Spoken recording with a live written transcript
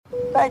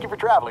Thank you for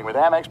traveling with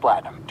Amex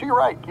Platinum. To your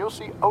right, you'll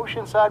see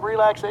oceanside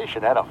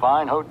relaxation at a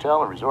fine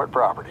hotel and resort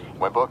property.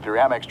 When booked through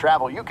Amex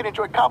Travel, you can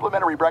enjoy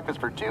complimentary breakfast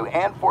for 2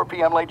 and 4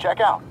 p.m. late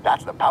checkout.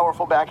 That's the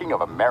powerful backing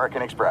of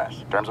American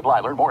Express. Terms apply.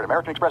 Learn more at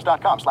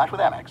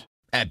americanexpress.com/withAmex.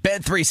 At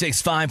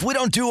Bet365, we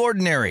don't do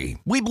ordinary.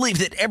 We believe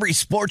that every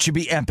sport should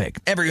be epic.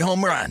 Every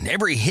home run,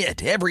 every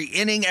hit, every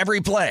inning, every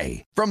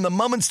play. From the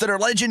moments that are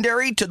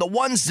legendary to the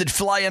ones that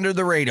fly under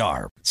the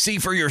radar. See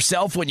for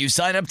yourself when you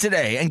sign up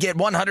today and get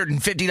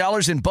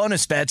 $150 in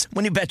bonus bets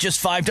when you bet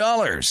just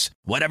 $5.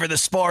 Whatever the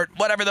sport,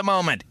 whatever the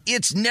moment,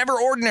 it's never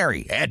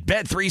ordinary at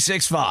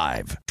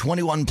Bet365.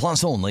 21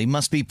 plus only.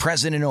 Must be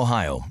present in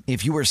Ohio.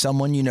 If you or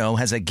someone you know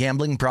has a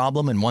gambling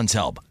problem and wants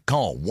help,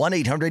 call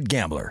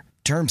 1-800-GAMBLER.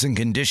 Terms and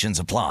conditions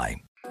apply.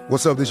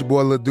 What's up, this your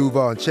boy Lil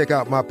Duval, and check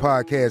out my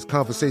podcast,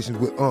 Conversations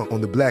with Unc,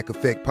 on the Black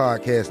Effect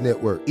Podcast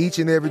Network. Each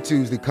and every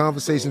Tuesday,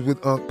 Conversations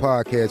with Unc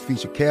podcast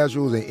feature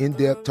casual and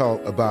in-depth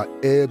talk about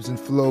ebbs and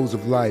flows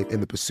of life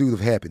and the pursuit of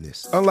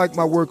happiness. Unlike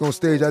my work on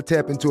stage, I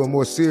tap into a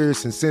more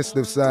serious and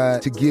sensitive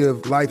side to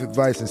give life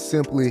advice and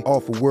simply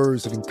offer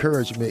words of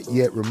encouragement,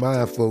 yet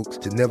remind folks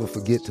to never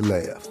forget to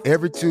laugh.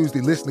 Every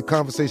Tuesday, listen to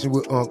Conversation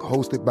with Unc,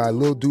 hosted by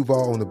Lil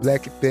Duval on the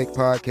Black Effect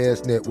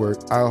Podcast Network,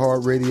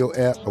 iHeartRadio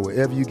app, or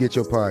wherever you get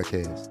your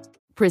podcasts.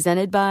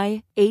 Presented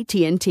by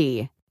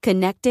AT&T.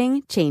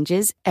 Connecting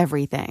changes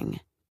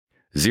everything.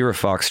 Zero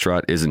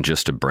Foxtrot isn't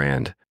just a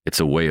brand, it's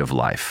a way of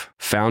life.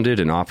 Founded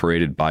and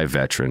operated by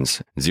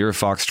veterans, Zero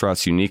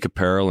Foxtrot's unique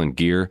apparel and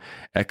gear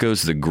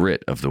echoes the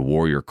grit of the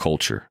warrior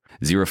culture.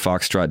 Zero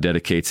Foxtrot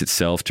dedicates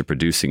itself to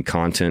producing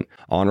content,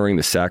 honoring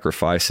the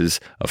sacrifices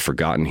of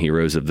forgotten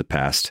heroes of the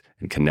past,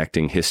 and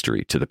connecting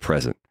history to the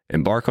present.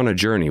 Embark on a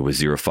journey with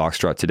Zero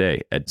Foxtrot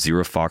today at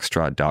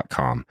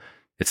zerofoxtrot.com.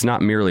 It's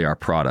not merely our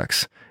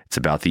products. It's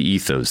about the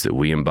ethos that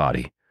we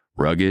embody.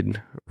 Rugged,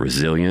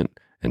 resilient,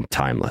 and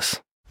timeless.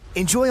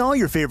 Enjoy all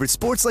your favorite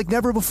sports like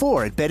never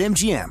before at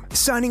BetMGM.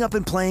 Signing up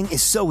and playing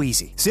is so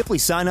easy. Simply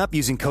sign up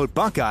using code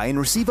Buckeye and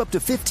receive up to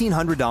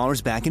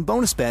 $1,500 back in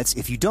bonus bets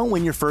if you don't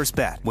win your first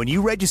bet. When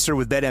you register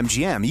with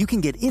BetMGM, you can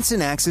get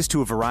instant access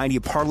to a variety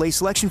of parlay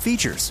selection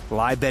features,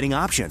 live betting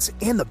options,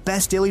 and the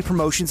best daily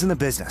promotions in the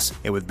business.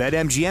 And with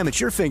BetMGM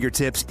at your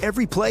fingertips,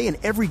 every play and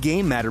every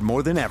game matter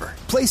more than ever.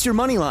 Place your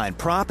moneyline,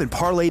 prop, and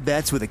parlay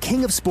bets with the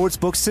king of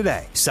sportsbooks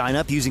today. Sign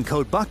up using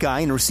code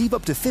Buckeye and receive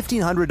up to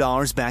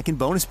 $1,500 back in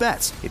bonus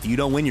bets if you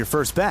don't win your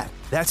first bet.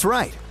 That's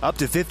right, up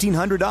to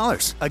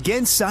 $1,500.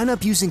 Again, sign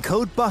up using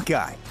code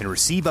Buckeye and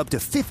receive up to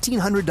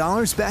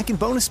 $1,500 back in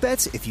bonus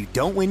bets if you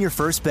don't win your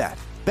first bet.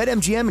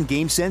 BetMGM and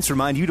GameSense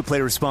remind you to play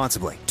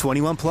responsibly.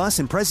 21 plus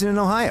and present in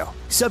Ohio.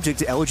 Subject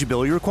to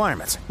eligibility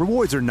requirements.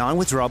 Rewards are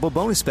non-withdrawable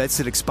bonus bets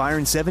that expire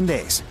in 7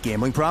 days.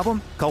 Gambling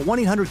problem? Call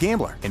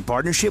 1-800-GAMBLER in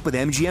partnership with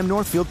MGM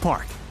Northfield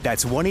Park.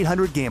 That's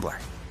 1-800-GAMBLER.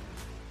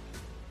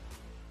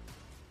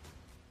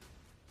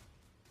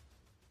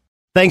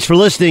 Thanks for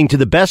listening to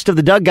the Best of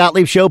the Doug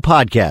Gottlieb Show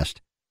podcast.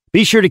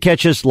 Be sure to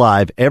catch us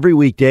live every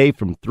weekday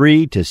from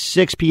 3 to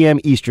 6 p.m.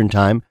 Eastern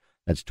Time.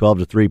 That's 12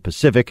 to 3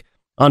 Pacific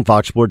on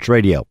Fox Sports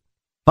Radio.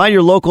 Find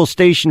your local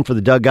station for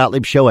the Doug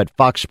Gottlieb Show at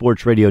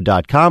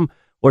foxsportsradio.com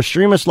or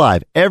stream us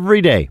live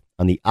every day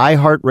on the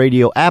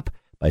iHeartRadio app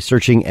by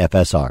searching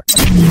FSR.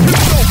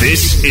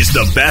 This is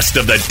the Best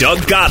of the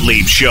Doug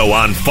Gottlieb Show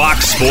on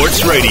Fox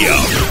Sports Radio.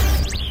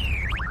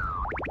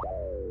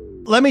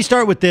 Let me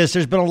start with this.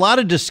 There's been a lot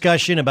of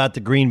discussion about the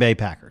Green Bay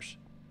Packers.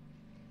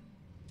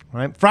 All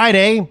right,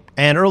 Friday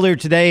and earlier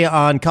today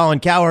on Colin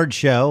Cowherd's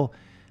show,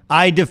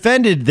 I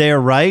defended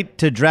their right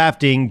to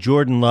drafting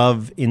Jordan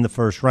Love in the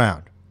first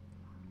round.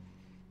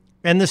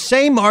 And the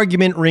same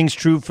argument rings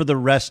true for the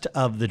rest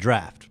of the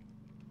draft.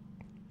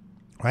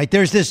 Right?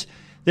 There's this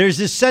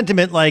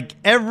sentiment like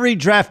every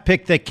draft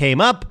pick that came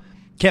up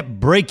kept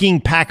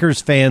breaking Packers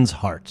fans'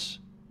 hearts.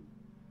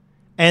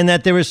 And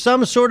that there was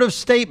some sort of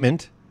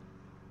statement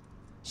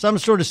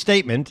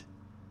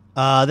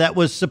that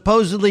was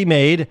supposedly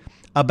made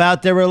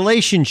about their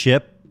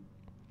relationship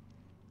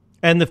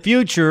and the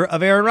future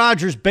of Aaron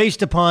Rodgers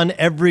based upon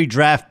every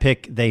draft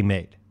pick they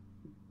made.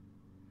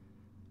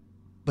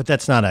 But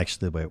that's not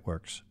actually the way it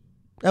works.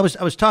 I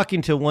was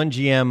talking to one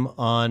GM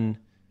on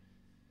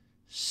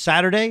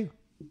Saturday,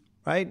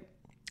 right?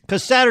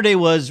 Because Saturday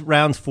was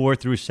rounds 4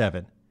 through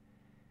 7.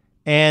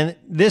 And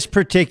this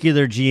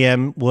particular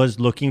GM was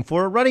looking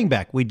for a running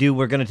back. We're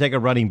going to take a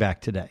running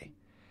back today.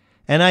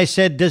 And I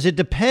said, does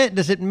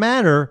it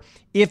matter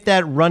if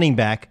that running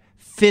back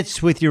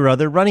fits with your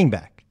other running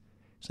back?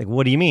 It's like,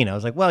 what do you mean? I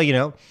was like, well,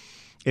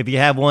 if you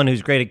have one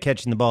who's great at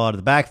catching the ball out of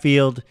the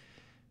backfield,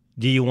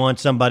 do you want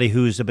somebody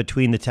who's a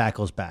between the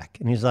tackles back?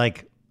 And he's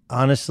like,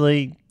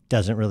 honestly,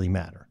 doesn't really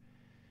matter.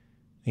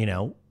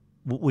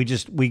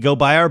 We go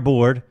by our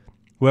board,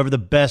 whoever the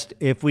best,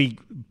 if we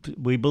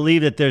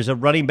believe that there's a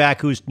running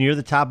back who's near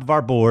the top of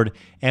our board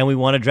and we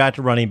want to draft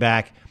a running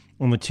back,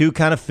 and the two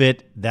kind of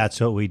fit, that's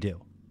what we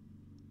do.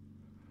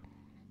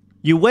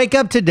 You wake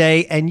up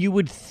today and you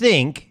would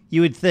think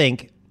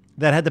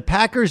that had the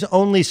Packers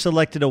only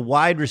selected a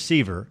wide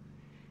receiver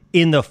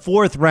in the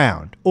fourth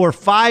round or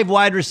 5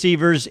 wide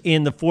receivers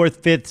in the fourth,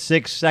 fifth,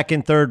 sixth,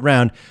 second, third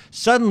round,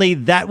 suddenly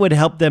that would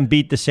help them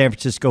beat the San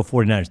Francisco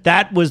 49ers.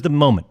 That was the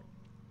moment.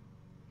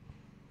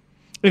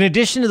 In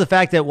addition to the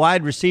fact that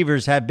wide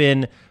receivers have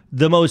been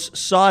the most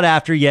sought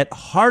after yet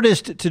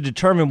hardest to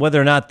determine whether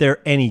or not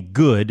they're any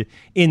good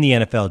in the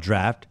NFL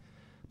draft.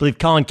 I believe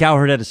Colin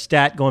Cowherd had a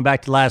stat going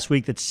back to last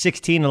week that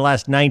 16 of the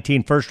last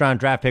 19 first-round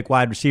draft pick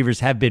wide receivers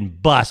have been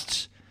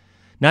busts.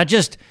 Not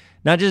just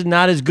not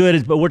as good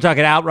as, but we're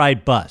talking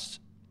outright busts.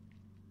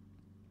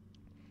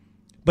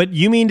 But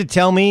you mean to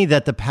tell me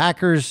that the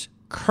Packers'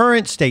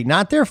 current state,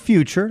 not their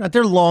future, not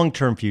their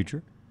long-term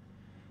future,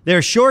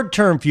 their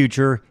short-term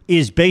future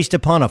is based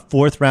upon a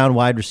fourth-round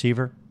wide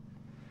receiver?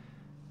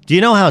 Do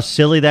you know how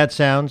silly that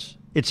sounds?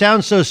 It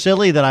sounds so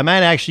silly that I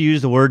might actually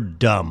use the word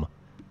dumb.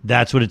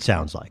 That's what it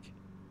sounds like.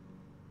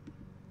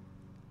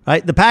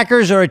 Right? The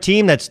Packers are a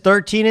team that's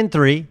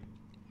 13-3.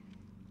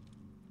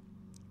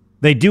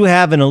 They do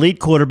have an elite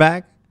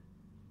quarterback.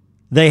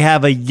 They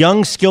have a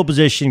young skill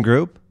position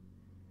group.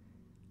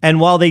 And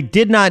while they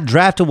did not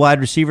draft a wide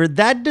receiver,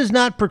 that does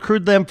not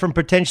preclude them from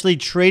potentially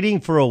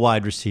trading for a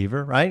wide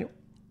receiver, right?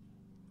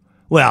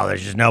 Well,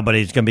 there's just nobody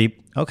who's going to be...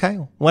 Okay,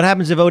 what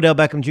happens if Odell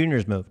Beckham Jr.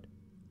 is moved?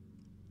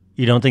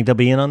 You don't think they'll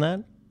be in on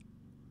that?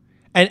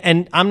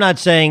 And I'm not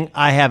saying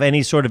I have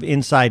any sort of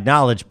inside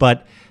knowledge,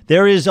 but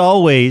there is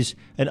always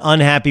an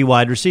unhappy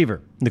wide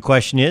receiver. The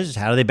question is,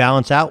 how do they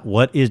balance out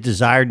what is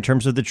desired in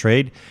terms of the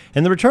trade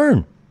and the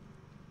return?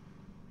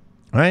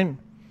 Right?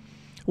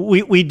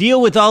 We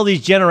deal with all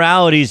these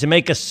generalities and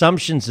make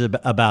assumptions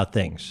about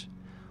things.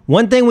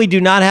 One thing we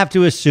do not have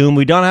to assume,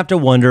 we don't have to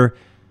wonder,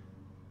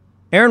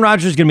 Aaron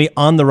Rodgers is going to be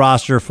on the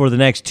roster for the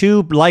next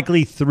 2,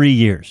 likely 3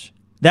 years.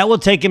 That will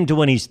take him to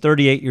when he's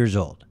 38 years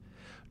old.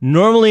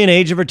 Normally an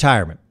age of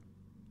retirement.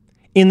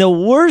 In the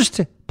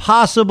worst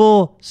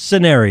possible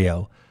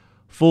scenario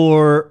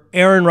for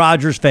Aaron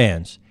Rodgers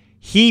fans,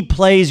 he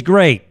plays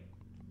great.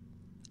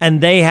 And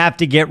they have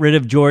to get rid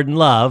of Jordan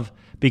Love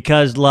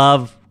because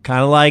Love,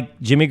 kind of like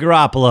Jimmy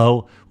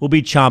Garoppolo, will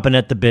be chomping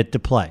at the bit to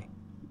play.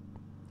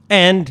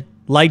 And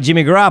like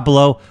Jimmy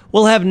Garoppolo,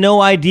 will have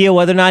no idea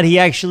whether or not he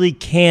actually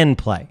can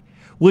play,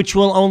 which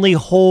will only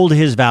hold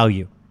his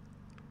value.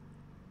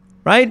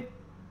 Right?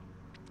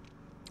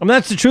 I mean,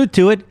 that's the truth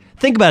to it.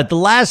 Think about it. The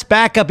last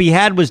backup he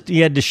had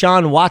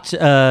Deshaun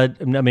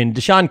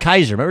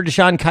Kaiser. Remember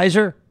Deshaun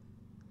Kaiser?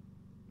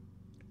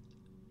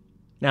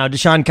 Now,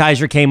 Deshaun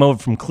Kaiser came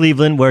over from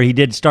Cleveland, where he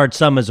did start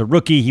some as a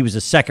rookie. He was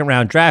a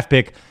second-round draft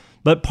pick.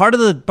 But part of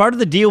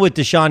the deal with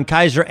Deshaun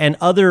Kaiser and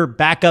other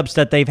backups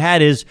that they've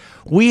had is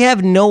we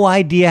have no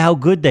idea how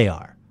good they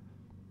are.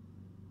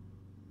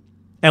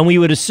 And we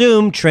would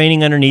assume,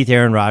 training underneath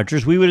Aaron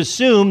Rodgers, we would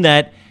assume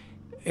that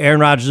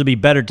Aaron Rodgers will be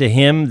better to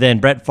him than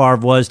Brett Favre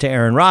was to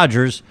Aaron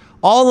Rodgers.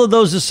 All of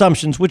those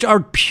assumptions, which are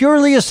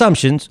purely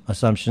assumptions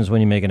when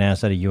you make an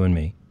ass out of you and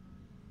me,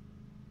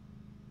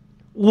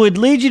 would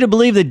lead you to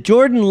believe that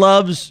Jordan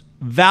Love's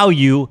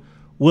value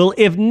will,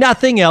 if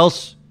nothing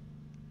else,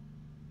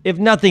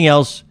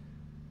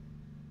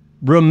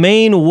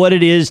 remain what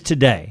it is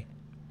today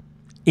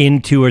in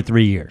 2 or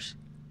 3 years.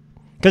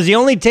 Because the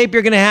only tape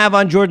you're going to have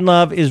on Jordan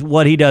Love is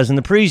what he does in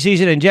the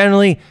preseason, and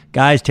generally,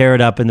 guys tear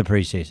it up in the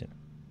preseason.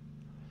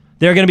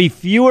 There are going to be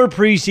fewer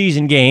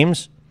preseason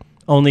games,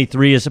 only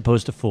 3 as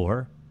opposed to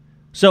 4.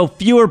 So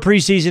fewer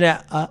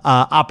preseason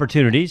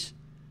opportunities.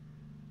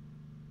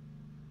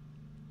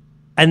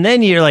 And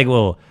then you're like,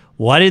 well,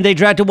 why didn't they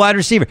draft a wide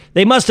receiver?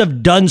 They must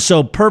have done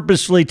so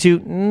purposefully to...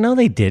 No,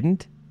 they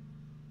didn't.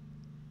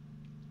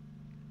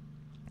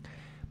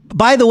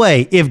 By the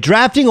way, if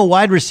drafting a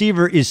wide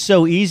receiver is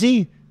so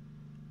easy,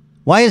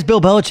 why has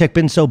Bill Belichick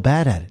been so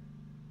bad at it?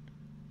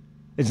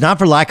 It's not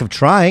for lack of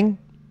trying.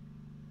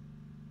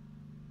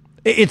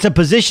 It's a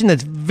position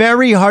that's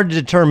very hard to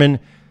determine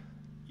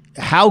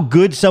how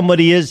good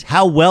somebody is,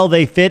 how well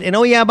they fit, and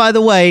oh yeah, by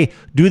the way,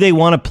 do they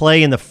want to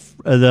play in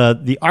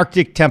the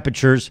Arctic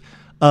temperatures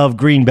of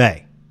Green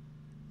Bay,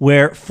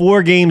 where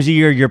 4 games a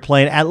year you're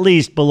playing at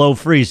least below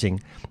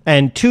freezing,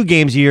 and 2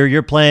 games a year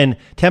you're playing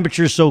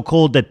temperatures so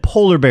cold that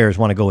polar bears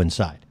want to go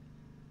inside.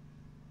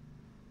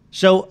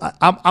 So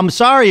I'm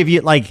sorry if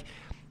you like.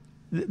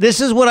 This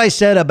is what I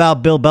said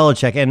about Bill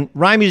Belichick, and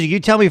Ryan Music,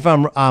 you tell me if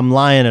I'm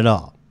lying at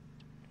all.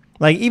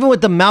 Like, even with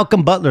the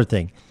Malcolm Butler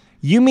thing,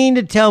 you mean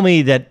to tell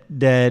me that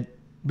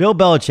Bill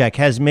Belichick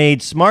has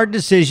made smart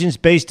decisions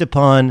based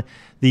upon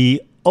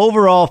the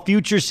overall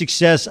future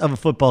success of a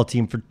football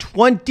team for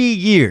 20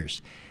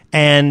 years,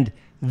 and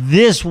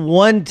this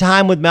one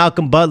time with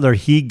Malcolm Butler,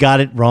 he got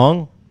it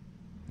wrong?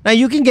 Now,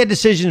 you can get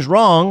decisions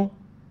wrong,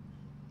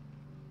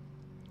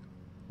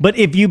 but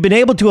if you've been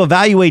able to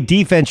evaluate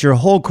defense your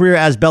whole career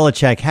as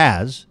Belichick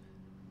has,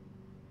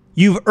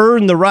 you've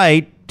earned the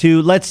right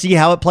to let's see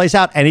how it plays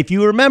out. And if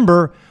you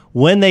remember,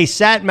 when they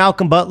sat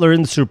Malcolm Butler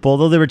in the Super Bowl,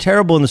 though they were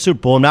terrible in the Super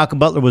Bowl, and Malcolm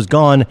Butler was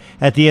gone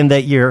at the end of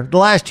that year, the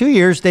last 2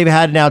 years, they've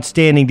had an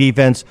outstanding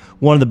defense,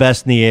 one of the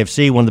best in the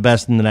AFC, one of the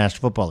best in the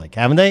National Football League,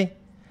 haven't they?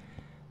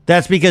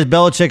 That's because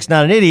Belichick's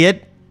not an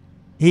idiot.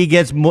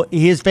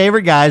 His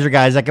favorite guys are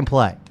guys that can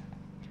play.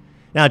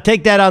 Now,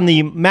 take that on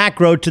the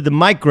macro to the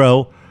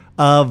micro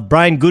of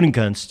Brian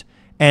Gutekunst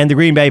and the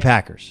Green Bay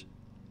Packers.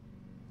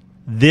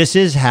 This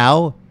is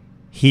how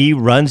he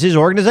runs his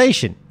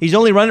organization. He's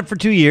only run it for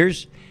 2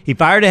 years. He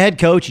fired a head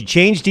coach. He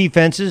changed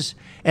defenses,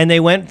 and they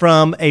went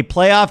from a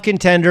playoff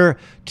contender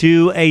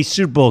to a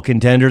Super Bowl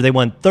contender. They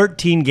won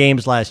 13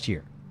 games last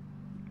year.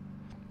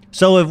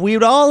 So if we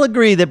would all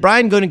agree that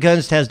Brian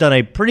Gutekunst has done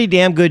a pretty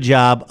damn good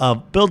job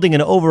of building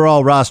an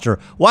overall roster,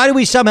 why do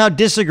we somehow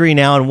disagree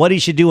now on what he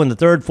should do in the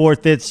 3rd,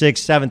 4th, 5th,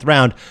 6th, 7th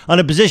round on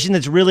a position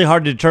that's really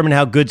hard to determine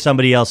how good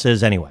somebody else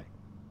is anyway?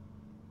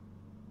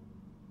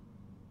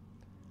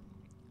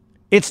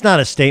 It's not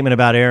a statement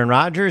about Aaron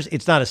Rodgers.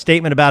 It's not a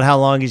statement about how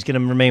long he's going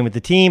to remain with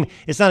the team.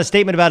 It's not a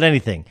statement about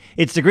anything.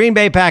 It's the Green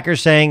Bay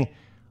Packers saying,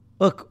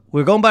 look,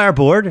 we're going by our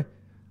board.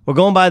 We're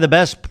going by the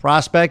best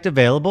prospect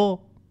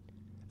available.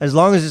 As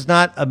long as it's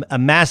not a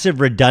massive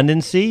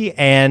redundancy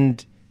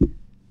and,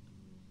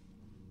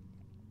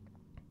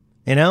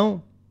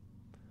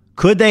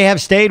 could they have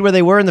stayed where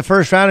they were in the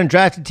first round and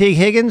drafted T.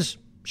 Higgins?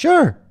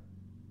 Sure.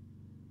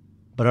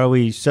 But are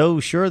we so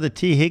sure that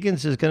T.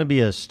 Higgins is going to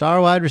be a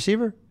star wide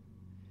receiver?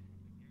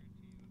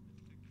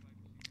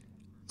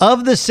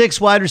 Of the 6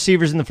 wide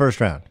receivers in the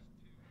first round,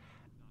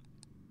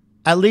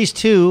 at least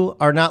 2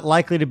 are not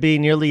likely to be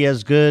nearly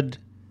as good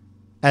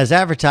as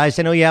advertised.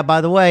 And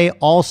by the way,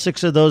 all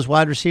 6 of those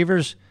wide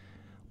receivers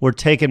were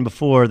taken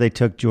before they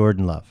took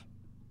Jordan Love.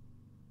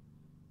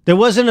 There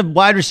wasn't a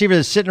wide receiver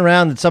that's sitting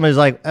around that somebody's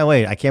like, oh,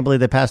 wait, I can't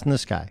believe they passed on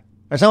this guy.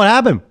 That's not what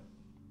happened.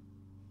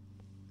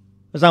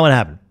 That's not what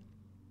happened.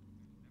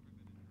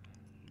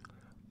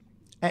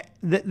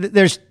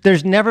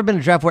 There's never been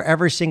a draft where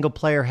every single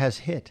player has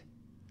hit.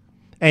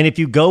 And if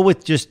you go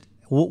with just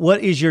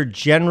what is your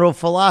general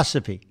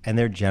philosophy? And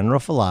their general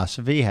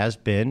philosophy has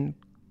been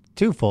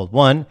twofold.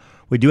 One,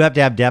 we do have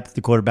to have depth at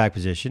the quarterback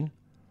position.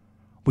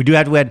 We do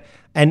have to add,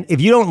 and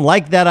if you don't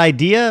like that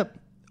idea,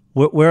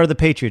 where are the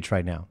Patriots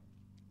right now?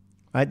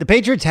 Right? The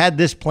Patriots had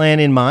this plan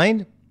in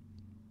mind.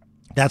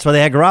 That's why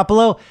they had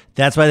Garoppolo.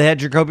 That's why they had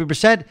Jacoby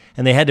Brissett,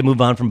 and they had to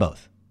move on from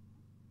both.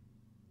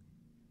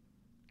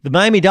 The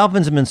Miami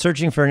Dolphins have been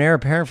searching for an heir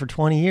apparent for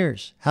 20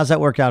 years. How's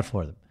that worked out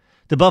for them?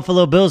 The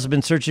Buffalo Bills have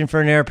been searching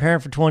for an heir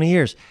apparent for 20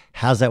 years.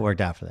 How's that worked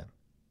out for them?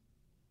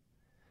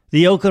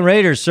 The Oakland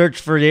Raiders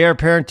searched for the heir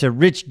apparent to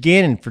Rich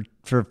Gannon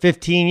for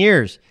 15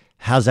 years.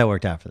 How's that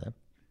worked out for them?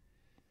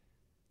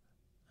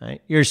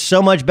 Right? You're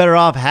so much better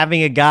off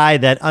having a guy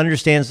that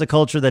understands the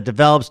culture, that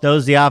develops,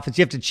 knows the offense.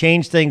 You have to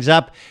change things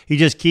up. You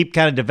just keep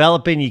kind of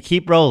developing. You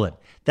keep rolling.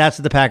 That's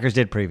what the Packers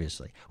did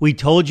previously. We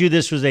told you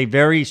this was a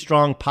very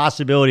strong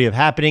possibility of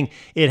happening.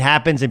 It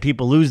happens and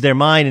people lose their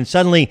mind. And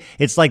suddenly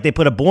it's like they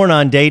put a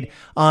born-on date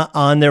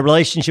on their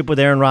relationship with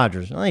Aaron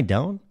Rodgers. No, they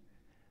don't.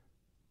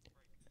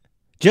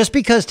 Just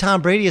because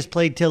Tom Brady has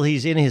played till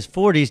he's in his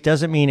 40s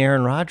doesn't mean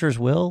Aaron Rodgers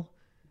will.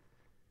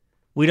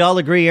 We'd all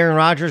agree Aaron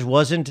Rodgers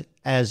wasn't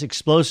as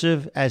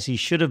explosive as he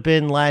should have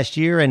been last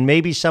year, and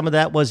maybe some of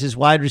that was his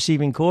wide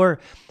receiving core,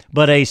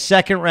 but a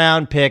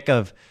second-round pick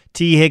of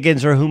T.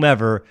 Higgins or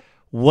whomever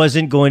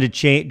wasn't going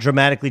to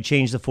dramatically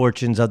change the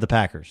fortunes of the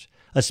Packers,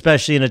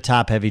 especially in a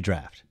top-heavy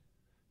draft.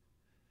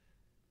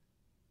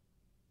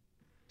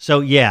 So,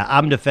 yeah,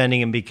 I'm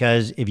defending him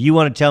because if you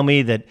want to tell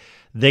me that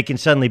they can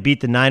suddenly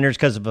beat the Niners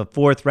because of a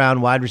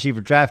 4th-round wide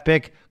receiver draft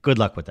pick, good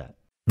luck with that.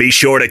 Be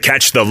sure to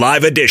catch the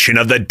live edition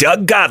of the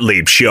Doug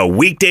Gottlieb Show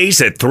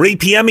weekdays at 3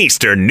 p.m.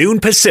 Eastern, noon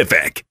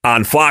Pacific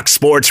on Fox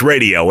Sports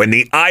Radio and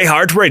the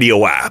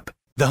iHeartRadio app.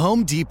 The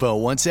Home Depot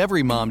wants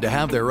every mom to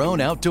have their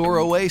own outdoor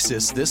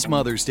oasis this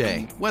Mother's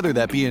Day, whether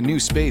that be a new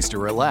space to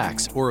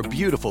relax or a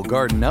beautiful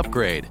garden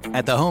upgrade.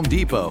 At the Home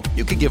Depot,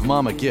 you could give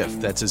mom a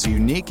gift that's as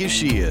unique as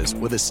she is,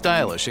 with a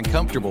stylish and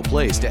comfortable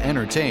place to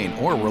entertain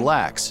or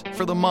relax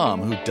for the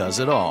mom who does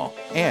it all.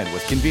 And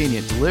with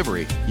convenient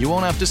delivery, you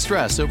won't have to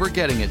stress over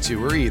getting it to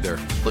her either.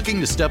 Looking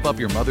to step up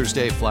your Mother's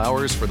Day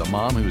flowers for the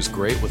mom who's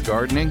great with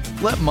gardening?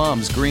 Let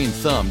Mom's green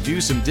thumb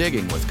do some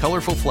digging with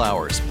colorful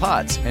flowers,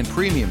 pots, and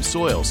premium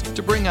soils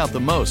to bring out the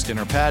most in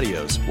her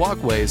patios,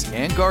 walkways,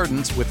 and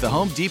gardens with the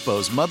Home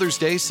Depot's Mother's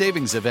Day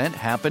Savings Event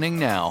happening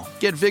now.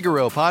 Get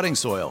Vigoro potting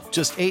soil,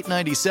 just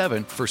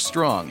 $8.97 for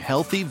strong,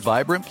 healthy,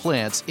 vibrant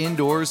plants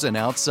indoors and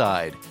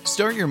outside.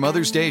 Start your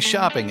Mother's Day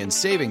shopping and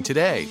saving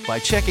today by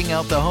checking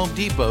out the Home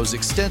Depot's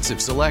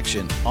extensive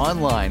selection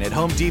online at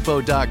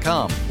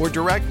HomeDepot.com or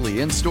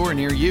directly in store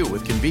near you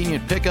with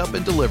convenient pickup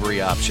and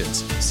delivery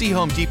options. See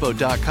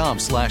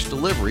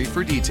HomeDepot.com/delivery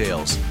for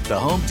details. The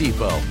Home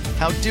Depot,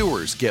 how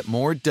doers get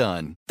more done.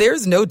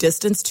 There's no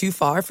distance too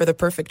far for the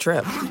perfect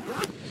trip.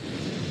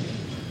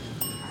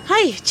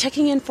 Hi,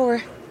 checking in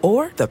for...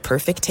 Or the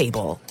perfect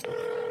table.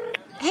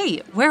 Hey,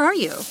 where are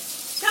you?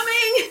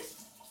 Coming!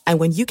 And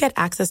when you get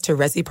access to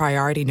Resi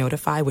Priority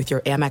Notify with your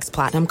Amex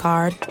Platinum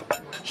card...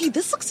 Hey,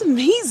 this looks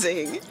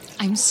amazing.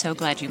 I'm so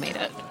glad you made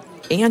it.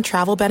 And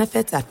travel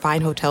benefits at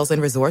fine hotels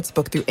and resorts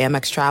booked through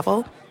Amex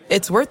Travel,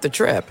 it's worth the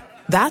trip.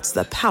 That's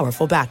the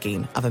powerful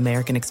backing of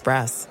American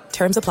Express.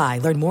 Terms apply.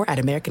 Learn more at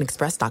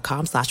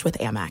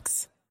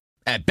americanexpress.com/withAmex.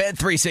 At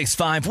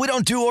Bet365, we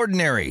don't do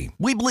ordinary.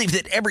 We believe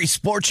that every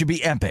sport should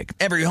be epic.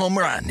 Every home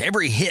run,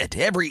 every hit,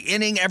 every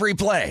inning, every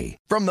play.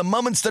 From the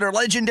moments that are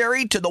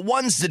legendary to the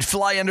ones that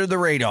fly under the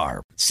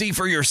radar. See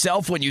for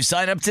yourself when you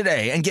sign up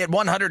today and get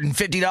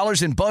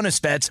 $150 in bonus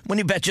bets when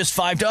you bet just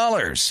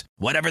 $5.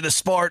 Whatever the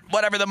sport,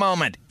 whatever the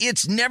moment,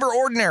 it's never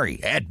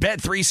ordinary at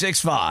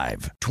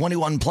Bet365.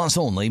 21 plus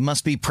only.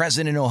 Must be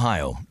present in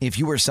Ohio. If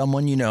you or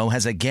someone you know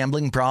has a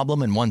gambling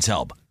problem and wants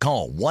help,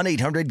 call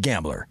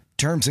 1-800-GAMBLER.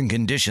 Terms and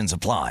conditions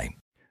apply.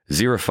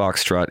 Zero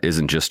Foxtrot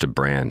isn't just a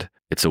brand,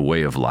 it's a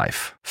way of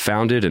life.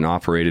 Founded and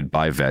operated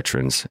by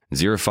veterans,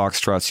 Zero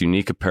Foxtrot's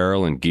unique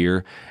apparel and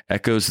gear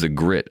echoes the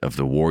grit of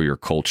the warrior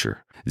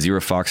culture. Zero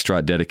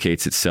Foxtrot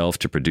dedicates itself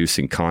to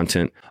producing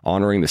content,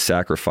 honoring the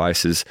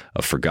sacrifices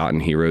of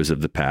forgotten heroes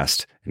of the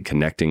past, and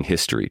connecting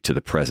history to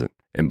the present.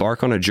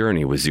 Embark on a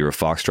journey with Zero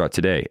Foxtrot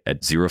today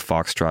at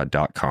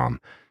zerofoxtrot.com.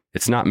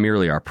 It's not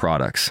merely our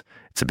products,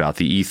 it's about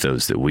the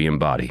ethos that we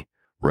embody.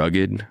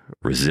 Rugged,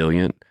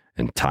 resilient,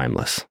 and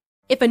timeless.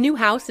 If a new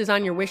house is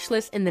on your wish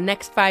list in the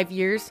next 5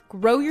 years,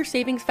 grow your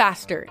savings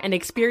faster and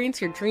experience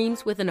your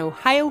dreams with an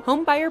Ohio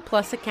Homebuyer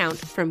Plus account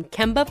from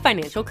Kemba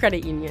Financial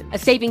Credit Union. A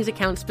savings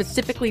account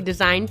specifically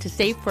designed to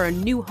save for a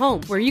new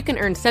home where you can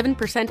earn 7%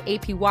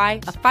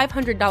 APY,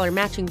 a $500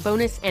 matching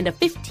bonus, and a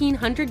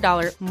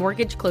 $1,500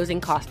 mortgage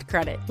closing cost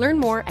credit. Learn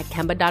more at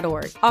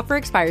Kemba.org. Offer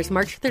expires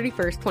March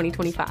 31st,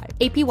 2025.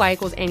 APY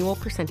equals annual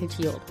percentage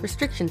yield.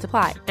 Restrictions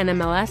apply.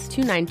 NMLS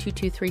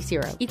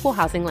 292230. Equal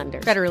housing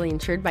lender. Federally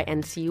insured by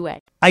NCUA.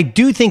 I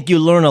do think you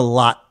learn a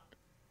lot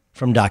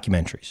from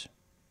documentaries.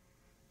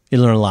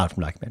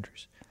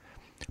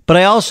 But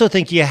I also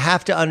think you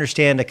have to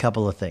understand a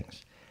couple of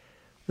things.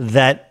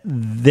 That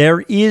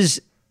there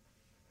is,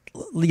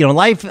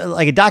 life,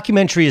 like a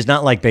documentary is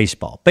not like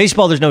baseball.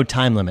 Baseball, there's no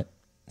time limit.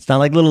 It's not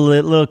like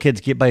little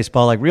kids get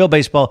baseball. Like real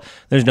baseball,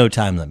 there's no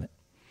time limit.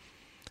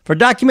 For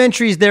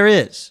documentaries, there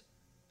is.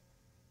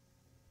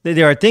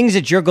 There are things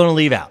that you're going to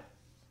leave out.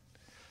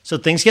 So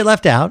things get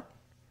left out.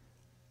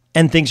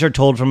 And things are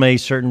told from a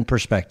certain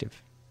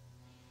perspective.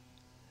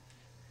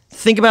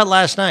 Think about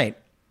last night.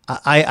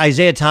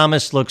 Isaiah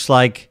Thomas looks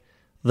like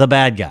the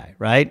bad guy,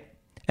 right?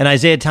 And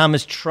Isaiah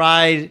Thomas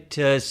tried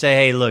to say,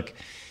 hey, look,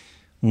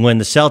 when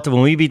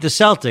we beat the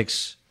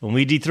Celtics, when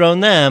we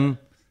dethroned them,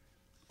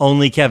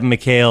 only Kevin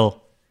McHale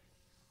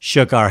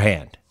shook our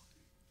hand,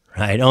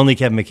 right? Only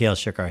Kevin McHale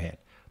shook our hand.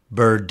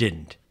 Bird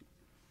didn't.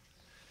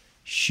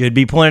 Should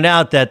be pointed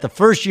out that the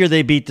first year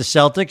they beat the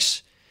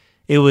Celtics,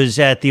 it was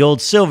at the old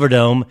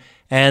Silverdome,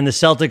 and the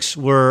Celtics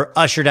were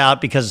ushered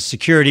out because of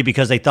security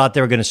because they thought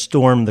they were going to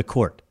storm the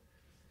court.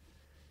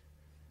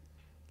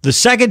 The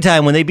second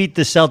time when they beat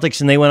the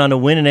Celtics and they went on to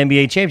win an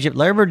NBA championship,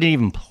 Larry Bird didn't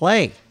even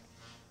play.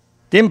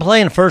 Didn't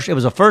play in the first. It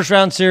was a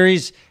first-round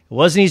series. It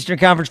wasn't Eastern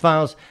Conference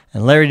Finals,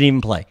 and Larry didn't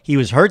even play. He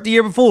was hurt the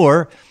year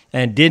before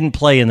and didn't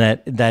play in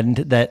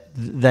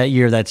that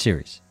year, that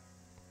series.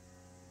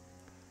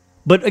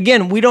 But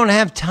again, we don't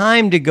have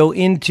time to go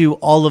into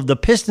all of the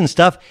Piston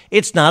stuff.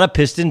 It's not a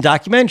Piston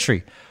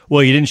documentary.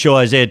 Well, you didn't show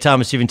Isaiah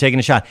Thomas even taking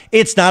a shot.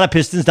 It's not a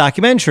Pistons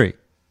documentary.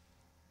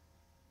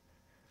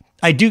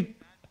 I do,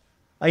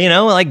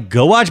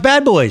 go watch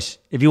Bad Boys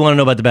if you want to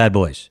know about the Bad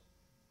Boys.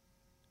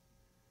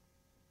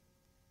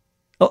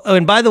 Oh,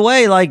 and by the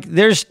way,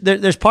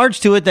 there's parts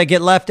to it that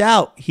get left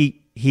out.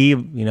 He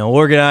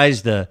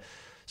organized the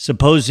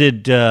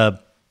supposed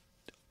not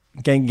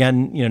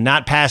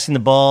passing the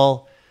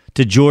ball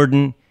to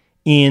Jordan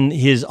in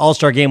his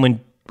All-Star game when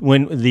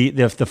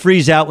the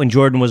freeze out when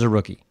Jordan was a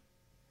rookie.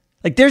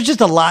 There's just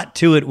a lot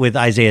to it with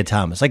Isaiah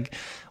Thomas.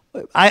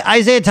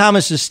 Isaiah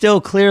Thomas is still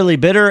clearly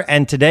bitter,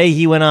 and today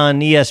he went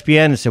on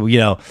ESPN and said,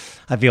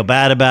 I feel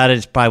bad about it.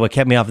 It's probably what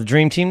kept me off the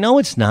Dream Team. No,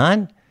 it's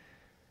not.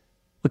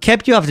 What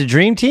kept you off the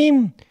Dream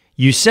Team?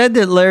 You said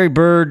that Larry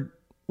Bird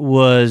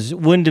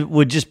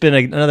would just been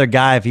another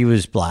guy if he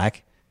was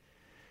black.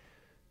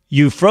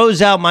 You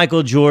froze out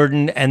Michael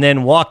Jordan and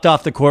then walked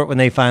off the court when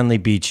they finally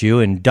beat you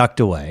and ducked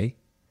away.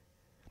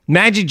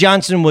 Magic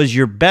Johnson was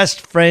your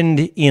best friend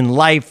in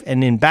life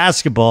and in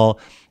basketball,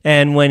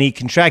 and when he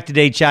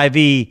contracted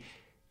HIV,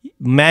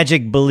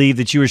 Magic believed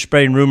that you were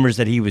spreading rumors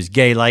that he was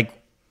gay.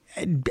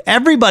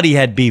 Everybody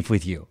had beef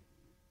with you.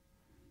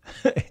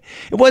 It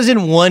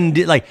wasn't one,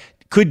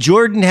 could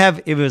Jordan have,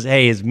 if it was,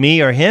 hey, it's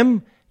me or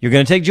him, you're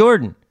going to take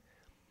Jordan.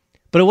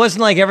 But it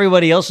wasn't like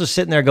everybody else was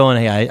sitting there going,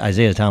 hey,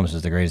 Isaiah Thomas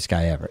is the greatest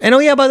guy ever. And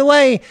by the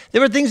way, there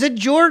were things that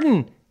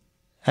Jordan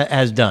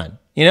has done.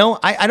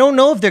 I don't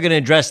know if they're going to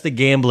address the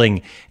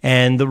gambling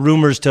and the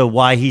rumors to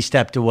why he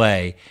stepped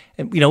away.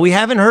 And, we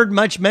haven't heard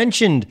much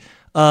mentioned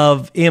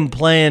of him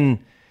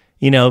playing,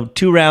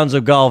 2 rounds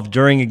of golf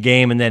during a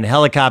game and then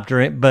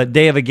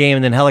day of a game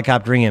and then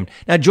helicoptering him.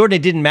 Now, Jordan,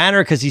 it didn't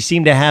matter because he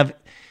seemed to have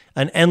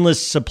an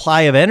endless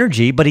supply of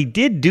energy, but he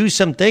did do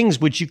some things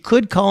which you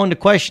could call into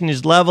question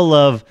his level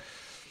of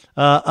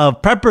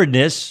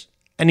preparedness,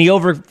 and he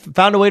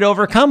found a way to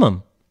overcome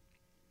them.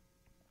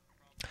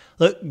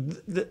 Look,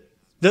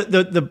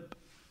 the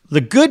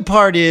good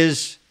part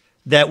is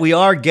that we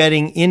are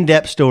getting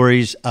in-depth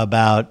stories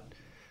about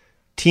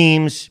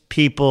teams,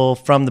 people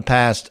from the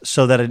past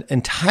so that an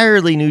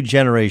entirely new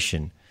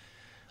generation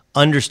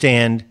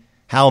understand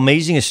how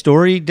amazing a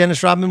story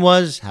Dennis Rodman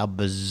was, how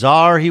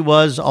bizarre he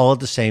was all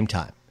at the same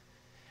time.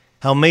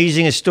 How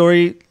amazing a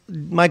story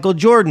Michael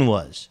Jordan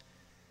was.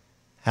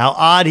 How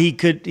odd he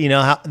could,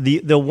 how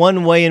the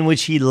one way in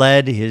which he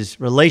led his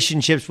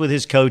relationships with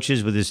his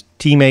coaches, with his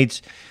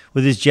teammates,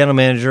 with his general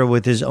manager,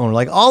 with his owner,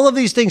 like all of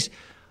these things.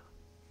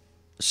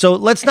 So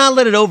let's not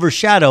let it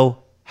overshadow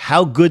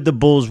how good the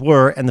Bulls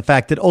were and the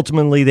fact that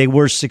ultimately they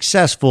were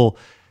successful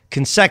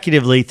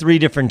consecutively 3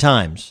 different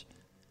times.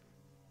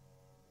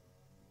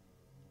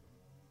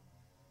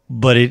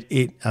 But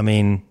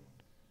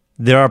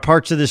there are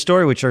parts of this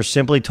story which are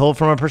simply told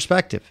from a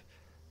perspective.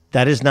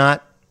 That is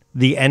not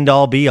the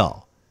end-all,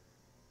 be-all.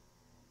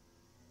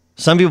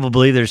 Some people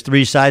believe there's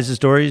 3 sides of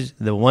stories,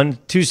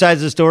 2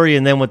 sides of the story,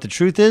 and then what the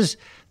truth is.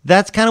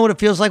 That's kind of what it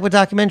feels like with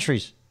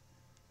documentaries.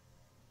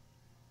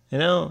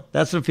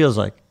 That's what it feels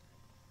like.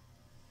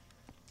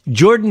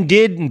 Jordan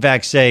did, in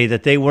fact, say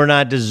that they were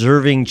not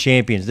deserving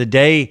champions. The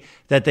day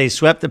that they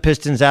swept the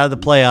Pistons out of the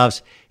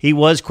playoffs, he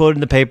was quoted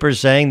in the papers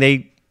saying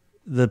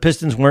the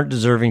Pistons weren't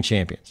deserving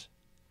champions.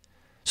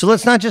 So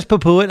let's not just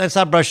poo-poo it. Let's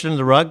not brush it under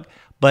the rug.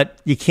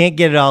 But you can't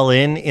get it all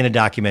in a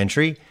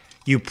documentary.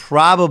 You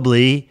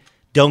probably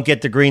don't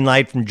get the green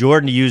light from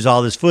Jordan to use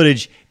all this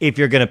footage if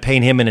you're going to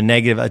paint him in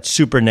a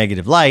super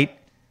negative light.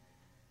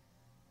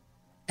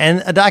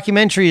 And a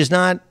documentary is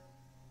not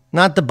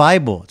the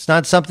Bible. It's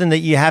not something that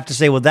you have to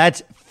say, well,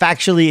 that's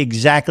factually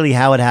exactly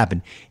how it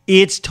happened.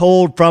 It's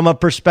told from a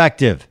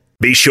perspective.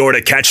 Be sure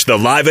to catch the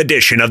live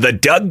edition of the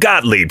Doug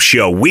Gottlieb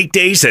Show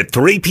weekdays at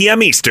 3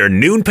 p.m. Eastern,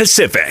 noon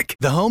Pacific.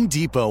 The Home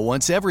Depot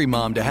wants every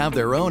mom to have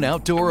their own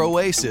outdoor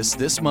oasis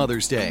this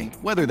Mother's Day,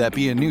 whether that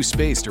be a new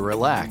space to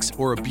relax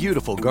or a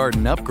beautiful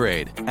garden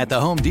upgrade. At the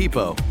Home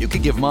Depot, you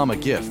could give mom a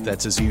gift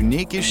that's as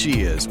unique as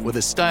she is, with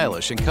a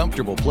stylish and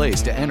comfortable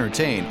place to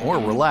entertain or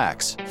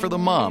relax for the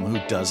mom who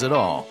does it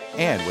all.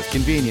 And with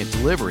convenient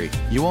delivery,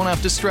 you won't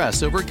have to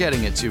stress over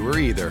getting it to her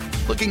either.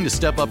 Looking to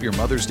step up your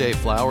Mother's Day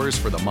flowers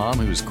for the mom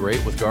who's great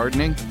with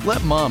gardening?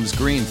 Let Mom's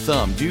Green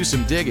Thumb do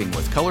some digging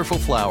with colorful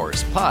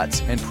flowers,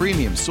 pots, and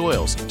premium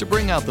soils to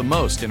bring out the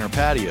most in her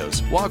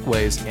patios,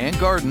 walkways, and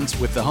gardens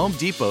with the Home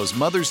Depot's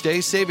Mother's Day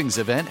Savings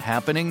Event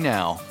happening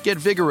now. Get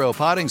Vigoro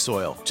potting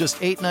soil, just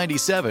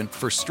 $8.97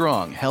 for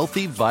strong,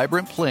 healthy,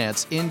 vibrant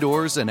plants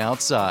indoors and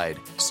outside.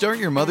 Start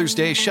your Mother's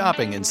Day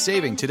shopping and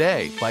saving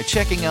today by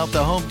checking out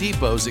the Home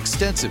Depot's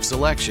extensive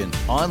selection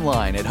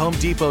online at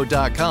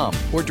HomeDepot.com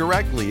or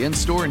directly in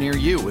store near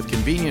you with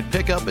convenient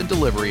pickup and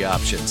delivery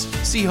options.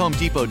 See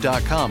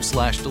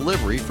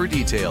HomeDepot.com/delivery for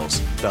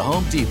details. The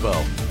Home Depot.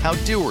 How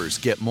doers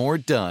get more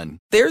done.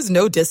 There's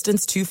no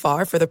distance too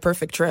far for the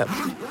perfect trip.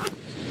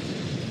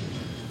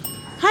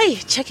 Hi,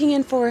 checking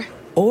in for...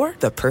 Or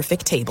the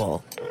perfect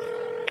table.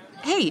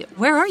 Hey,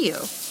 where are you?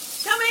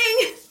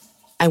 Coming!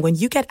 And when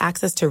you get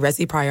access to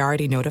Resi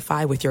Priority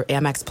Notify with your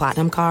Amex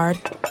Platinum card...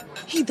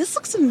 Hey, this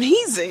looks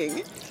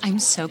amazing. I'm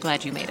so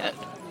glad you made it.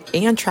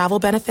 And travel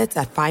benefits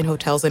at fine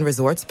hotels and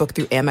resorts booked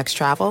through Amex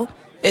Travel,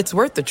 it's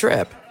worth the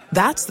trip.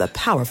 That's the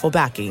powerful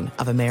backing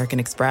of American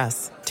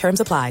Express.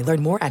 Terms apply.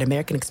 Learn more at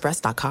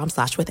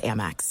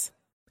americanexpress.com/withAmex.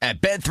 At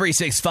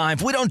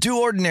Bet365, we don't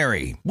do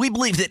ordinary. We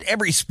believe that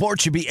every sport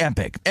should be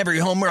epic. Every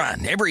home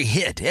run, every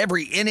hit,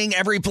 every inning,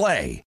 every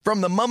play. From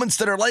the moments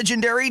that are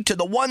legendary to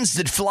the ones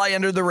that fly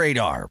under the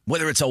radar.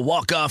 Whether it's a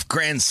walk-off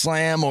grand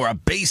slam or a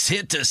base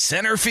hit to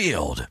center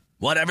field.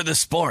 Whatever the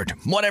sport,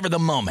 whatever the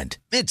moment.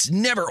 It's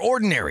never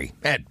ordinary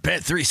at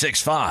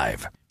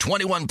Bet365.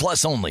 21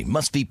 plus only.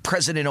 Must be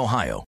present in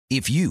Ohio.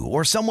 If you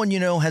or someone you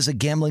know has a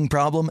gambling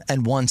problem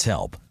and wants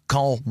help,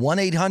 call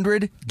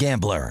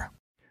 1-800-GAMBLER.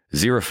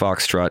 Zero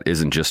Foxtrot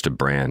isn't just a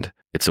brand,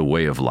 it's a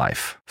way of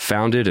life.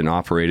 Founded and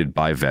operated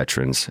by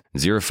veterans,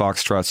 Zero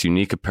Foxtrot's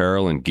unique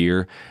apparel and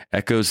gear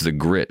echoes the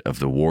grit of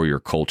the warrior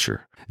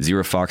culture.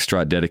 Zero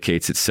Foxtrot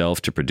dedicates itself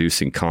to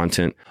producing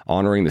content,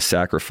 honoring the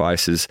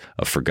sacrifices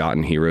of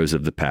forgotten heroes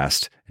of the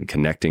past, and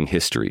connecting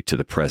history to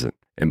the present.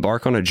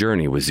 Embark on a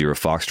journey with Zero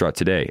Foxtrot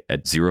today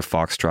at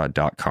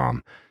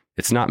zerofoxtrot.com.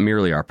 It's not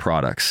merely our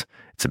products,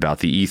 it's about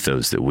the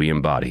ethos that we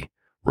embody.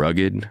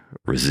 Rugged,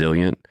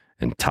 resilient,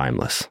 and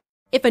timeless.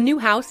 If a new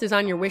house is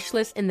on your wish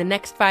list in the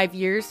next 5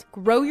 years,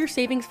 grow your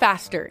savings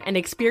faster and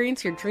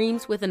experience your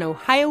dreams with an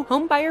Ohio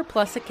Homebuyer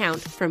Plus account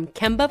from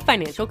Kemba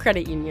Financial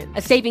Credit Union.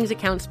 A savings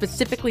account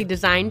specifically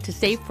designed to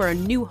save for a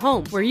new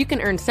home where you can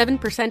earn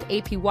 7%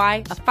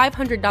 APY, a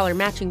 $500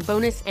 matching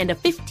bonus, and a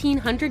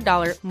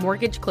 $1,500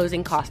 mortgage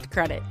closing cost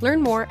credit. Learn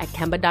more at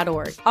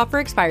Kemba.org. Offer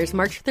expires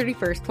March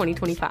 31st,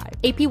 2025.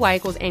 APY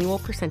equals annual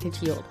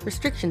percentage yield.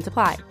 Restrictions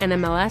apply.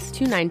 NMLS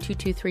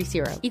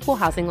 292230. Equal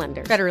housing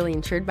lender. Federally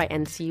insured by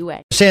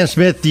NCUA. Sam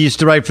Smith used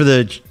to write for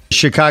the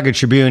Chicago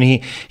Tribune.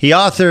 He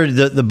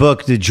authored the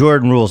book, The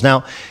Jordan Rules.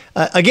 Now,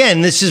 again,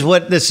 this is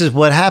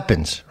what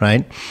happens,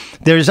 right?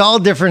 There's all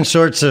different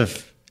sorts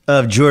of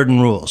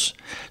Jordan rules.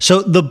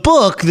 So the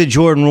book, The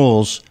Jordan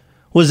Rules,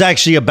 was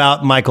actually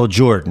about Michael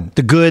Jordan,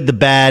 the good, the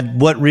bad,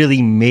 what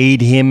really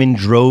made him and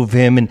drove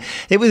him. And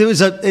it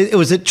was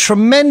a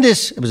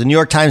tremendous, it was a New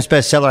York Times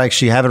bestseller. I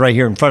actually have it right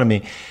here in front of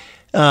me.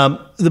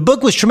 The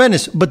book was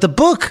tremendous, but the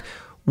book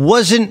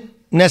wasn't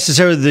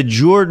necessarily the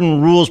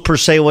Jordan rules per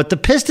se, what the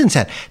Pistons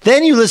had.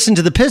 Then you listen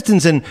to the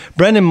Pistons, and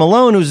Brendan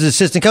Malone, who's the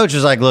assistant coach,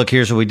 was like, look,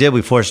 here's what we did.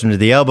 We forced him to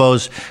the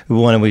elbows.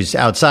 When he was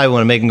outside, we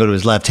want to make him go to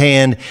his left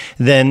hand.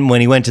 Then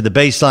when he went to the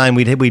baseline,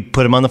 we'd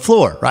put him on the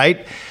floor,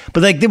 right?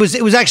 But like it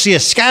was actually a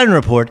scouting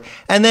report.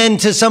 And then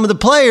to some of the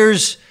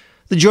players,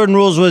 the Jordan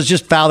rules was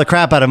just foul the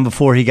crap out of him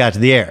before he got to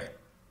the air.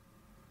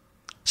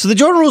 So the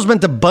Jordan rules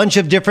meant a bunch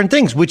of different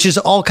things, which is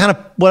all kind of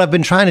what I've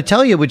been trying to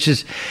tell you, which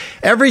is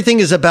everything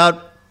is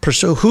about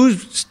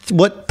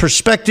what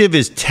perspective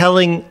is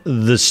telling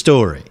the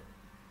story.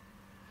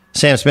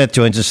 Sam Smith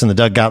joins us on the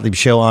Doug Gottlieb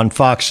Show on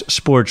Fox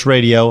Sports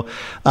Radio.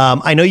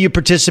 I know you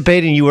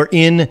participated and you were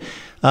in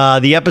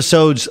the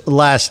episodes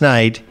last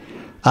night.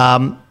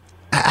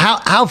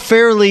 How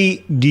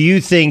fairly do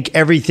you think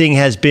everything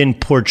has been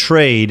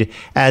portrayed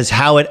as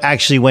how it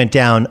actually went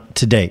down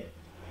to date?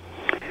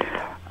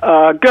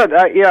 Good.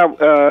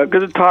 Good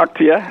to talk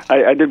to you.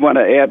 I did want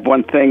to add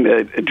one thing.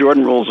 That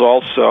Jordan Rules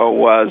also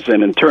was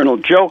an internal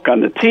joke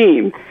on the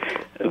team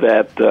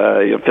that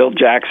Phil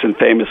Jackson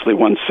famously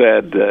once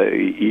said,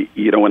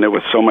 when there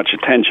was so much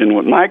attention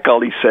with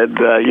Michael, he said,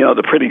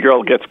 the pretty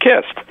girl gets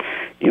kissed.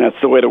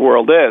 It's the way the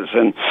world is.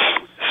 And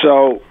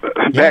so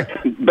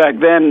back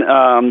then,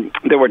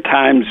 there were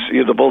times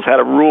the Bulls had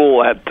a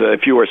rule that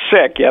if you were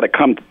sick, you had to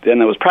come,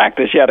 and it was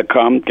practice, you had to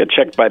come, get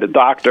checked by the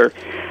doctor,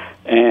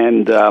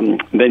 and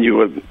then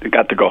you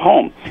got to go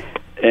home.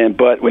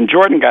 But when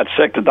Jordan got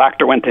sick, the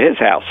doctor went to his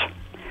house.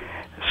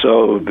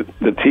 So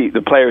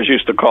the players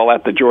used to call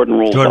that the Jordan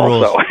rules also.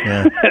 Rules,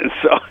 yeah.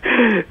 So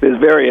there's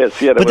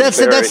various. Yeah, but that's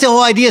the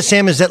whole idea,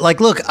 Sam, is that, like,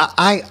 look,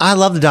 I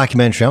love the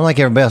documentary. I'm like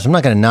everybody else. I'm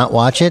not going to not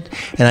watch it.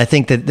 And I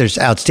think that there's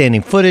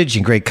outstanding footage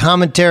and great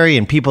commentary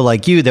and people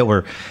like you that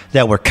were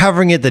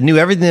covering it, that knew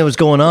everything that was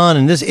going on.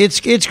 And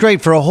it's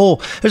great for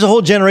there's a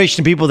whole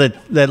generation of people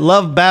that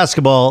love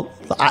basketball.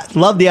 I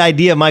love the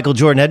idea of Michael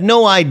Jordan. Had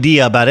no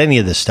idea about any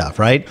of this stuff,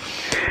 right?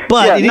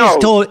 But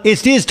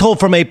it is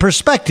told from a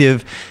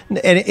perspective,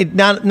 and it's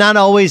not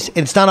always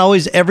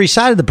every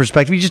side of the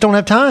perspective. You just don't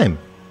have time.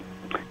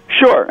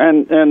 Sure,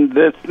 and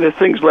there's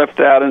things left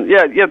out, and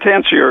to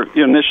answer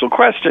your initial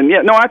question,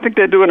 I think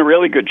they're doing a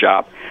really good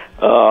job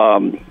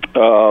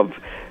of.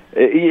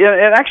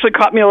 It actually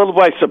caught me a little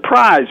by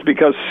surprise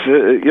because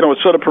it was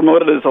sort of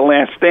promoted as The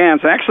Last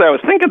Dance. And actually, I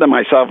was thinking to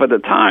myself at the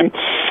time,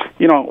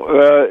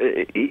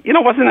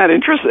 wasn't that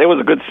interesting? It was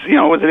it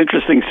was an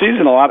interesting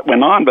season. A lot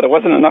went on, but it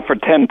wasn't enough for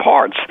 10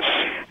 parts.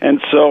 And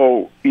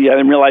so, I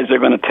didn't realize they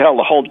were going to tell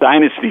the whole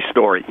dynasty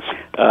story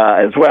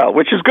as well,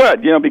 which is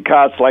good,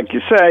 because, like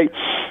you say,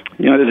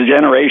 there's a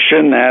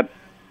generation that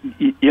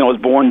was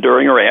born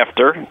during or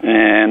after,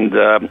 and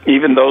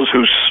even those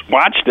who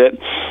watched it,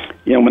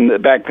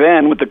 back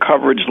then with the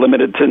coverage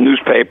limited to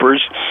newspapers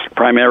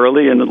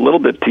primarily and a little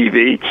bit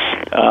TV,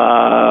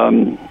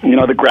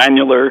 the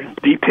granular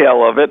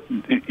detail of it,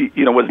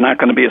 was not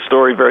going to be a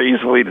story very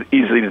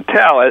easily to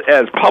tell.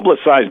 As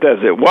publicized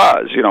as it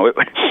was,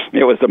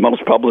 it was the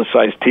most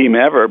publicized team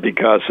ever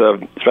because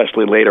of,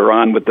 especially later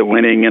on with the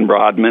winning and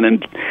Rodman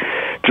and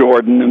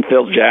Jordan and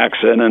Phil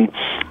Jackson and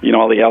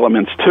all the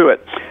elements to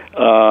it.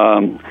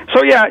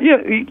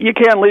 You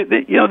can't leave.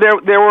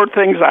 There were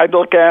things I'd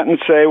look at and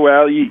say,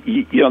 well,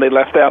 they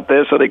left out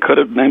this, or they could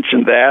have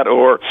mentioned that,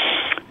 or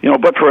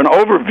but for an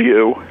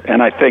overview,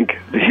 and I think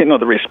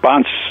the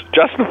response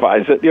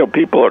justifies it.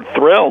 People are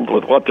thrilled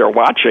with what they're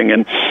watching,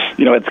 and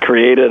it's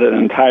created an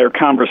entire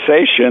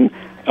conversation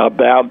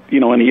about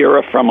an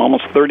era from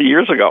almost 30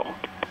 years ago.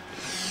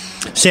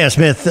 Sam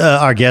Smith,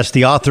 our guest,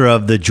 the author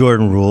of The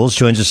Jordan Rules,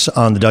 joins us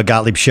on the Doug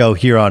Gottlieb Show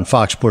here on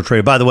Fox Sports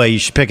Radio. By the way, you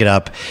should pick it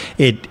up.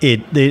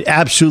 It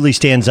absolutely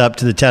stands up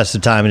to the test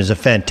of time and is a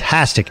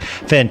fantastic,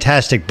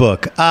 fantastic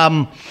book.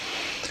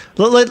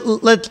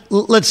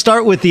 Let's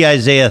start with the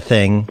Isaiah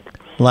thing.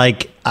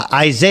 Like,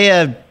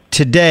 Isaiah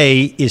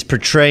today is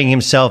portraying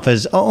himself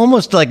as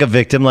almost like a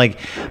victim.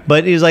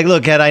 But he's like,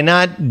 look, had I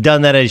not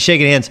done that, I'd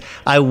shaken hands,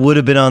 I would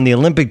have been on the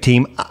Olympic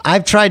team.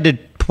 I've tried to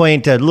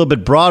point a little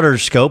bit broader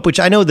scope, which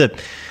I know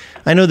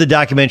the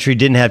documentary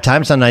didn't have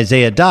time. It's not an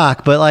Isaiah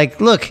doc, but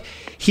look,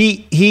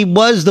 he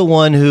was the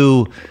one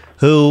who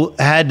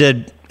had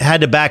to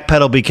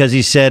backpedal because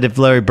he said if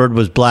Larry Bird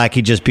was black,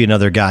 he'd just be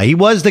another guy. He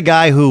was the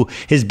guy who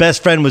his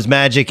best friend was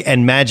Magic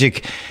and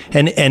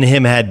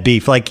him had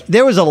beef.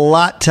 There was a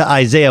lot to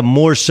Isaiah,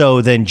 more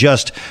so than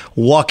just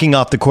walking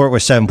off the court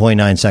with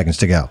 7.9 seconds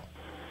to go.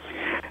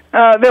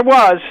 There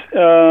was,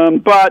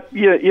 but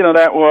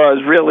that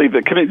was really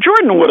the commitment.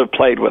 Jordan would have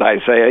played with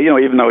Isaiah,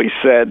 even though he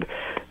said,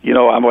 he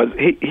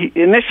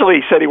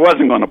initially said he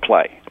wasn't going to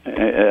play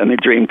in the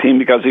Dream Team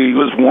because he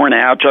was worn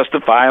out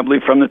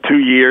justifiably from the 2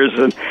 years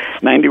and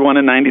 91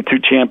 and 92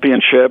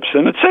 championships,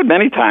 and it said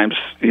many times,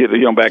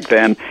 back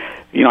then,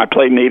 I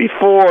played in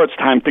 '84. It's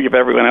time to give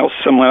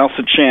someone else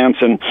a chance.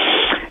 And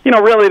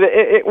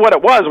really, what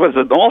it was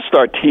an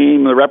all-star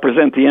team to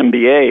represent the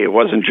NBA. It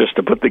wasn't just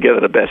to put together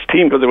the best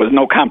team because there was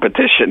no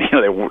competition.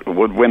 They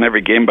would win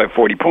every game by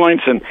 40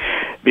 points, and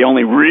the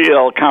only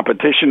real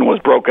competition was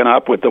broken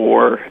up with the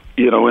war,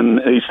 in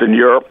Eastern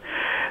Europe.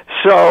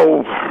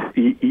 So,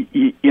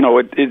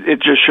 it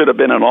just should have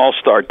been an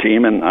all-star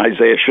team, and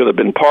Isaiah should have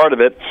been part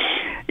of it.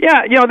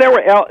 Yeah,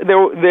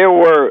 there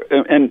were,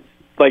 and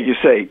like you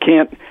say,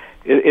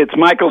 it's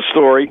Michael's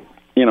story.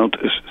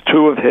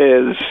 Two of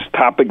his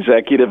top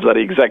executives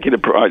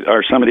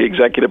are some of the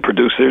executive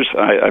producers.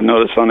 I've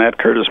noticed on that,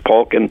 Curtis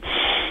Polk and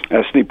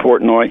Esney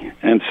Portnoy,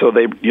 and so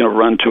they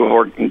run two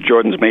of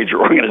Jordan's major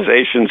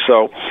organizations.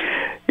 So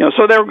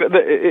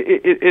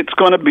it's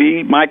going to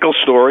be Michael's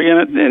story,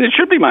 and it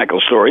should be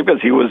Michael's story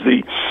because he was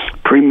the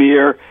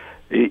premier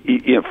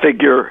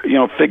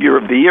figure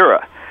of the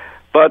era.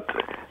 But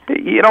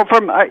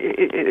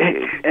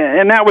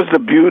and that was the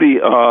beauty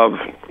of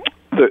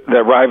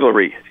the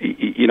rivalry,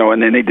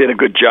 and then they did a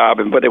good job,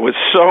 but it was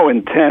so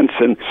intense,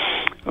 and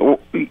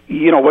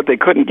what they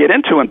couldn't get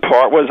into in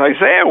part was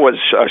Isaiah was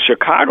a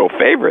Chicago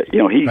favorite.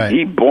 He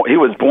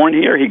was born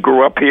here, he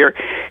grew up here,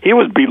 he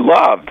was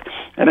beloved,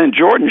 and then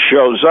Jordan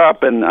shows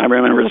up, and I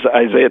remember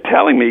Isaiah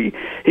telling me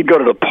he'd go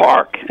to the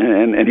park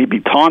and he'd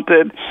be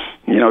taunted.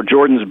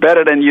 Jordan's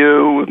better than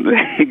you.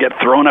 He'd get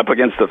thrown up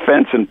against the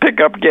fence in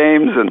pickup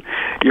games, and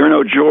you're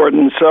no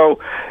Jordan. So,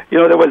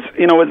 there was,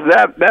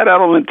 that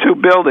element too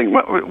building.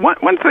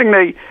 One thing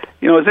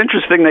it was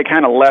interesting they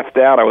kind of left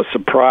out. I was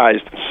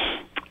surprised,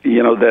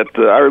 that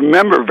I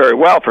remember very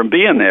well from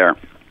being there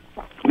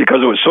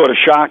because it was sort of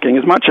shocking.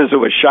 As much as it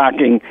was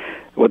shocking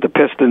what the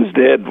Pistons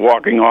did,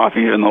 walking off,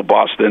 even though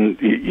Boston,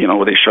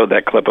 they showed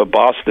that clip of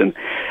Boston,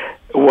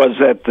 was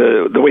that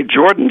the way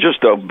Jordan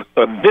just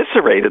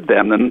eviscerated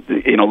them, and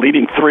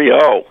leading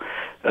 3-0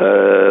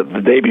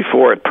 the day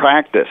before at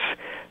practice,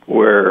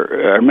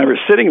 where I remember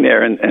sitting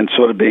there and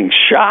sort of being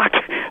shocked,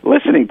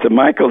 listening to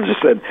Michael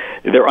just said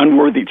they're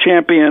unworthy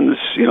champions.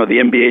 The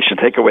NBA should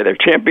take away their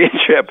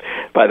championship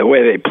by the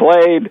way they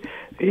played.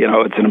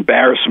 It's an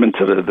embarrassment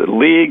to the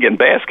league and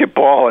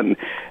basketball, and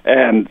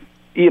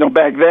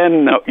back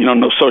then,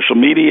 no social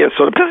media,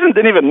 so the Pistons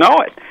didn't even know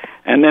it.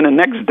 And then the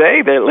next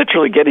day, they're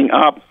literally getting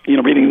up,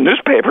 reading the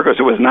newspaper because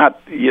it was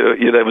not,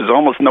 there was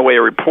almost no way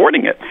of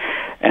reporting it.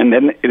 And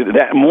then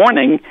that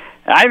morning,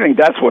 I think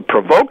that's what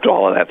provoked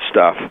all of that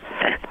stuff.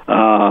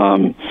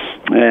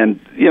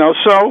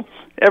 So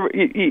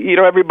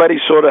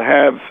everybody sort of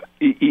have,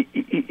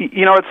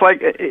 it's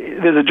like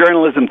there's a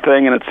journalism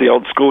thing, and it's the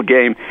old school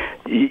game.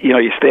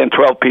 You stand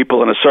 12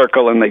 people in a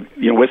circle, and they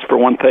whisper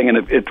one thing, and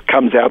it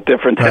comes out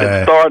different than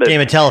it started. Game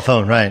of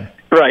telephone, right?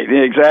 Right,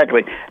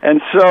 exactly.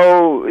 And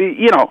so,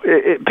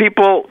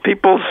 people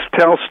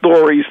tell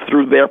stories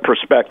through their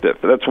perspective.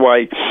 That's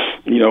why,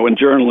 in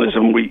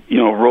journalism, we,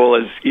 rule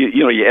as,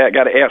 you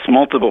got to ask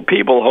multiple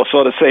people who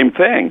saw the same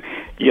thing,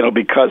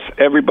 because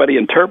everybody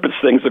interprets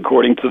things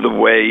according to the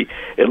way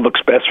it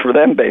looks best for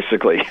them,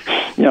 basically.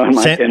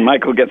 And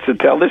Michael gets to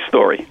tell this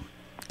story.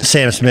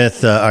 Sam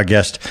Smith, our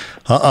guest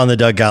on the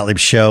Doug Gottlieb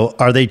Show.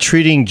 Are they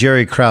treating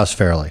Jerry Krause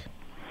fairly?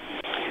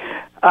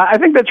 I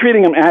think they're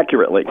treating him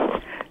accurately.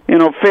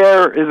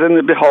 Fair is in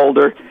the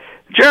beholder.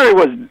 Jerry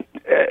was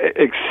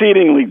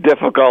exceedingly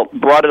difficult,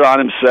 brought it on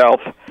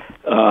himself.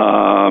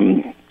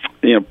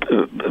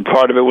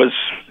 Part of it was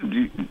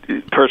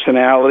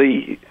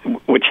personality,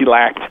 which he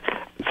lacked,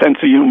 sense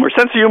of humor.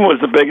 Sense of humor was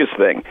the biggest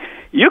thing.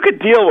 You could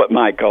deal with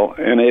Michael,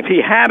 and if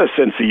he had a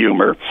sense of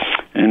humor,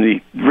 and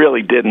he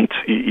really didn't,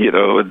 in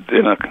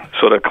a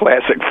sort of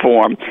classic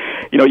form,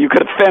 you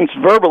could have fenced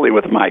verbally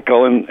with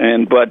Michael,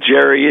 but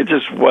Jerry, it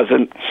just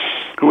wasn't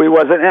who he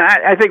was. And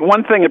I think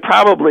one thing that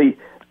probably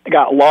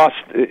got lost,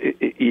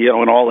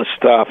 in all the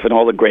stuff and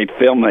all the great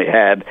film they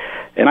had,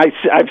 and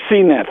I've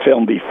seen that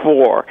film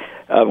before.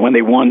 When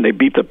they won, they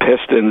beat the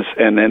Pistons,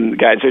 and then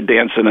guys are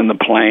dancing in the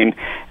plane,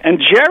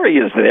 and Jerry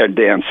is there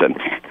dancing.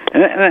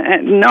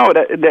 And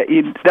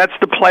that's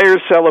the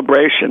player's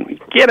celebration.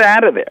 Get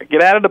out of there.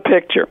 Get out of the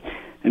picture.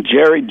 And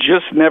Jerry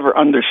just never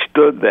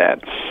understood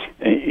that.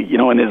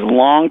 In his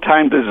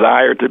long-time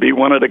desire to be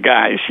one of the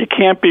guys. You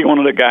can't be one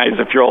of the guys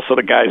if you're also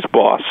the guy's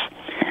boss.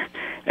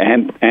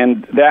 And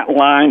that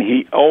line,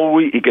 he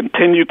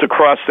continued to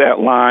cross that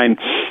line,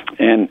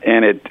 and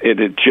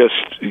it just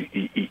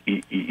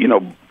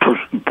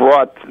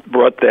brought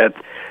that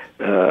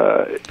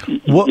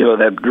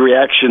that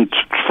reaction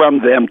from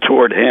them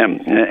toward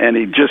him, and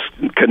he just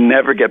could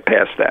never get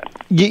past that.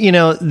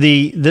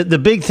 The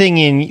big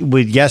thing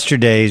with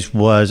yesterday's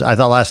was, I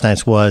thought last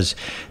night's was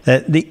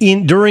that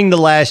during the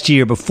last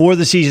year before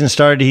the season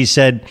started, he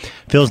said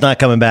Phil's not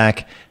coming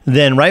back.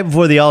 Then right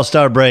before the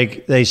All-Star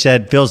break, they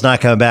said Phil's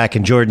not coming back,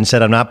 and Jordan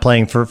said, I'm not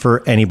playing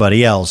for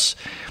anybody else.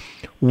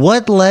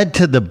 What led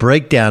to the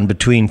breakdown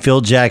between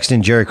Phil Jackson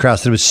and Jerry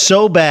Krause that was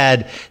so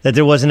bad that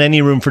there wasn't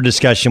any room for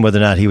discussion whether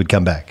or not he would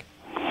come back?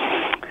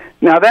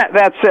 Now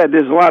that said,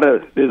 there's a lot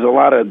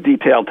of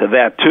detail to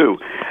that too.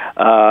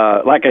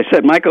 Like I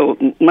said, Michael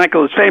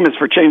is famous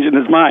for changing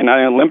his mind.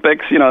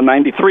 Olympics,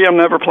 '93, I'm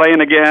never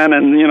playing again,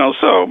 and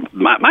so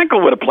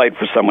Michael would have played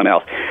for someone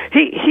else.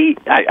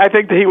 I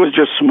think that he was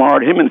just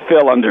smart. Him and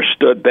Phil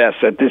understood best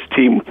that this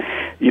team,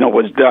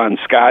 was done.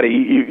 Scotty,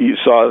 you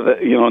saw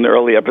that, in the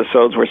early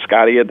episodes where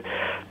Scotty had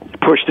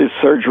pushed his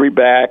surgery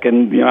back,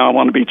 and I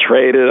want to be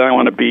traded, I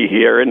want to be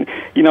here, and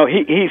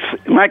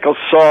Michael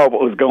saw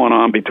what was going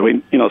on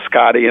between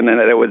Scotty, and then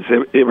it was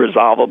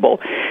irresolvable.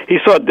 He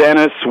saw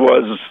Dennis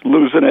was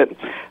losing it.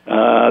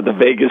 The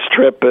Vegas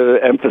trip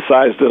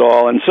emphasized it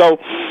all, and so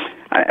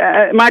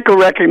Michael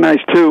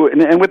recognized too,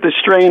 and with the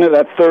strain of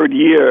that third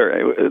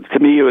year, to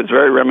me it was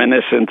very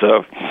reminiscent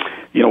of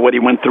what he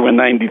went through in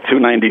 '92,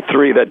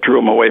 '93 that drew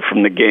him away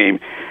from the game.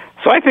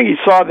 So I think he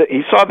saw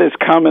this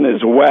coming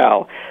as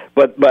well.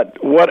 But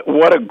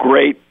what a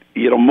great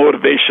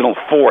motivational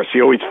force.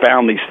 He always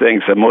found these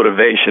things of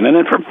motivation. And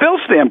then from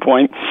Phil's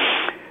standpoint,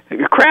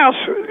 Krause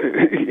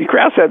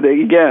had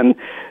they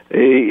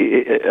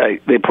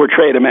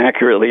portrayed him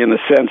accurately in the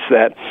sense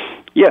that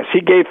yes,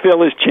 he gave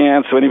Phil his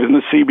chance when he was in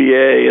the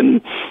CBA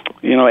and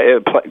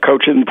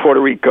coaching in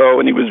Puerto Rico,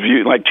 and he was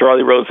viewed, like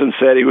Charlie Rosen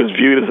said, he was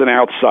viewed as an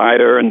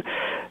outsider, and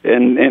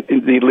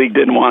the league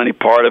didn't want any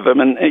part of him.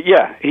 And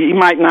he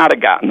might not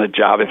have gotten the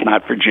job if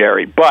not for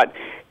Jerry, but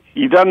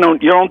you don't owe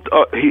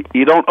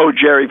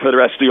Jerry for the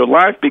rest of your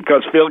life,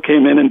 because Phil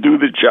came in and did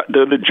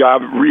the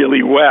job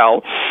really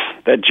well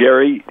that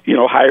Jerry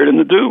hired him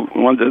to do. He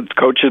wanted to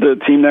coach a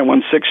team that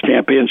won 6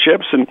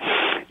 championships and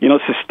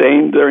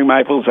sustained during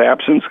Michael's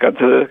absence, got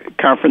to the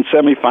conference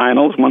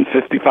semifinals, won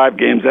 55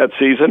 games that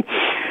season.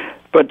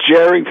 But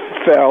Jerry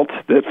felt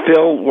that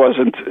Phil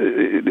wasn't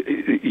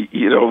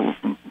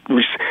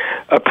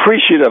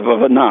appreciative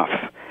of enough.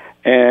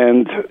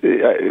 And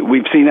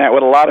we've seen that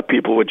with a lot of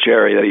people with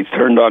Jerry, that he's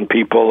turned on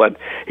people, that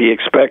he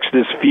expects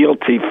this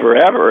fealty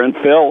forever. And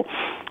Phil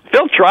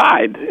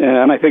tried,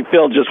 and I think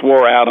Phil just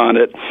wore out on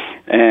it.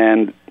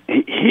 And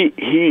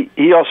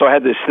he also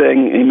had this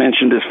thing. He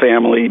mentioned his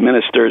family,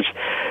 ministers,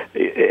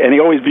 and he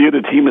always viewed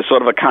the team as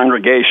sort of a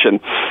congregation.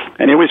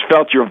 And he always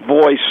felt your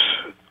voice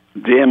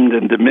dimmed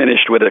and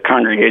diminished with a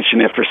congregation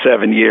after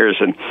 7 years.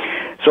 And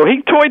so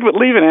he toyed with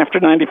leaving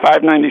after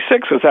 95,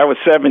 96, because that was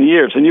 7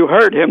 years. And you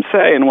heard him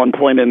say in one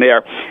point in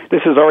there,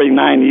 this is already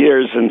 9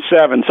 years and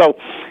 7. So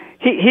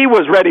he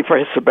was ready for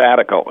his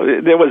sabbatical.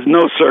 There was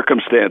no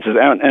circumstances.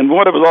 And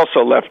what was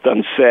also left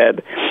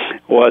unsaid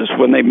was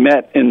when they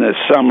met in the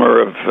summer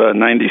of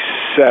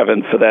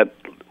 97 for that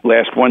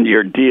last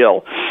one-year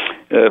deal,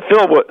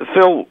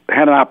 Phil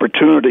had an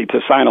opportunity to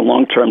sign a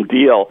long-term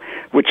deal,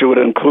 which would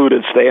have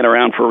included staying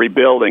around for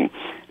rebuilding.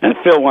 And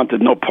Phil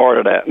wanted no part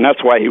of that, and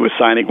that's why he was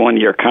signing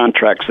one-year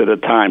contracts at a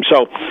time.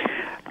 So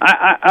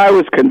I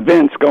was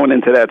convinced going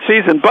into that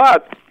season,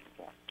 but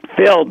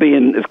Phil,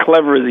 being as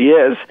clever as he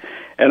is,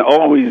 and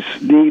always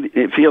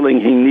feeling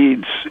he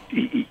needs,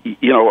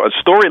 a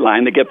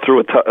storyline to get through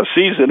a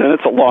season, and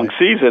it's a long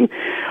season.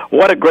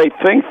 What a great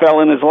thing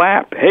fell in his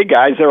lap. Hey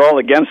guys, they're all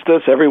against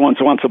us. Everyone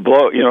wants to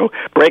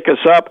break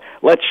us up.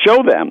 Let's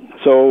show them.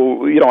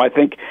 So I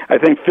think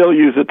Phil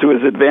used it to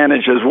his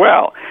advantage as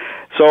well.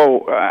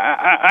 So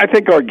I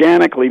think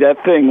organically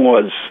that thing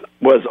was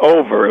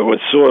over. It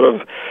was sort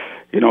of,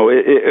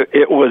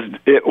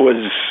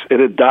 it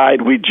had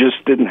died. We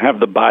just didn't have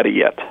the body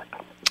yet.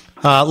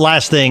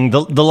 Last thing,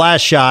 the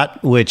last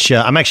shot, which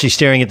I'm actually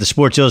staring at the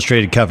Sports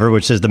Illustrated cover,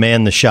 which says "The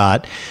Man, the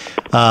Shot,"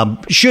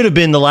 should have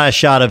been the last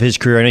shot of his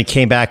career, and he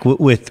came back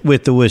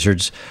with the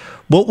Wizards.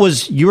 What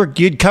was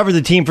you'd covered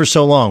the team for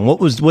so long?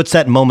 What's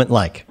that moment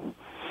like?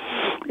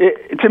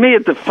 To me,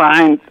 it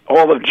defined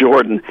all of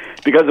Jordan,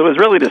 because it was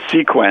really the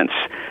sequence.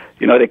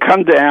 They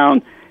come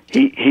down.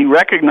 He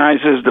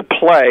recognizes the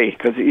play,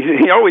 because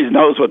he always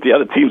knows what the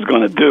other team's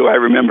going to do. I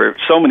remember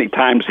so many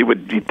times he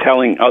would be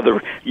telling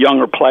other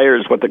younger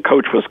players what the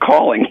coach was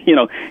calling,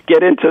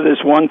 get into this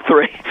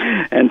 1-3.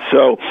 And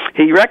so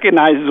he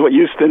recognizes what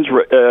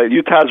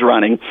Utah's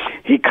running.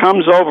 He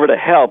comes over to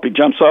help. He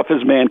jumps off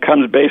his man,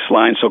 comes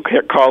baseline, so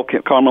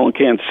Carmelo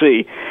can't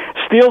see,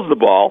 steals the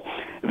ball.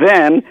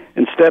 Then,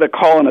 instead of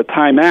calling a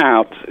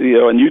timeout,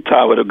 and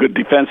Utah with a good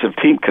defensive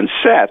team can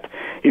set,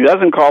 he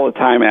doesn't call a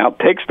timeout,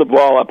 takes the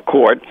ball up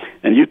court,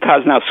 and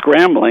Utah's now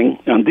scrambling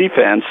on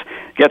defense,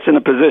 gets in a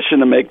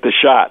position to make the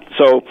shot.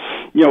 So,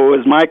 it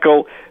was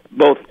Michael,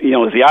 both, it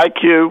was the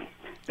IQ,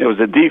 it was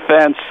the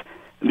defense,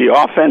 the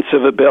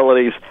offensive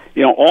abilities,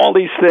 all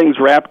these things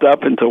wrapped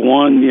up into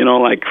one,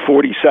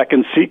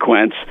 40-second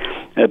sequence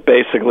that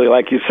basically,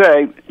 like you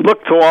say,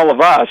 looked to all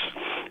of us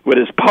with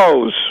his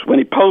pose. When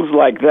he posed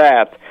like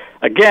that,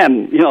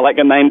 again, like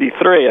a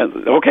 93,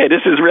 okay,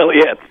 this is really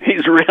it.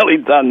 He's really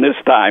done this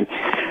time.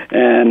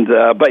 And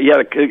but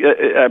yeah,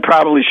 I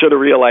probably should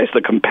have realized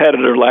a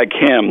competitor like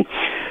him,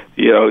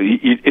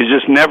 is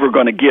just never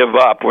going to give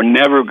up, or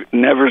never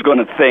going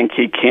to think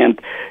he can't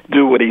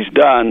do what he's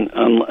done,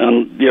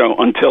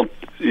 until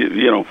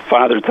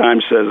Father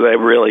Time says, "Hey,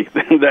 really,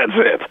 that's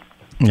it."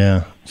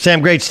 Yeah.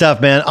 Sam, great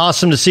stuff, man.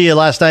 Awesome to see you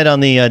last night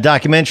on the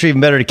documentary. Even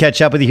better to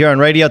catch up with you here on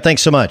radio.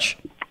 Thanks so much.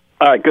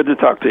 All right, good to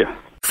talk to you.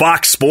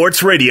 Fox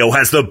Sports Radio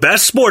has the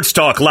best sports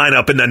talk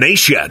lineup in the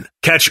nation.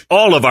 Catch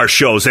all of our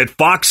shows at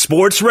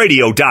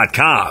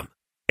foxsportsradio.com.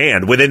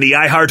 And within the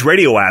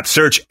iHeartRadio app,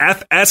 search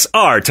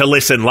FSR to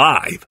listen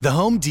live. The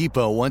Home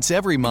Depot wants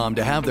every mom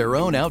to have their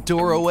own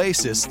outdoor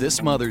oasis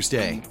this Mother's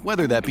Day,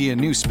 whether that be a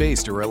new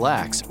space to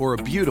relax or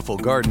a beautiful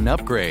garden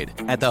upgrade.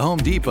 At the Home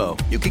Depot,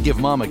 you can give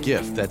mom a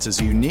gift that's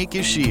as unique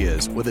as she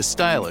is, with a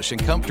stylish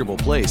and comfortable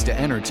place to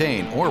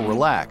entertain or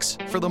relax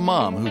for the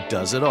mom who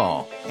does it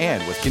all.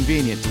 And with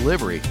convenient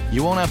delivery,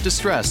 you won't have to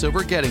stress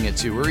over getting it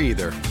to her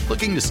either.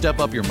 Looking to step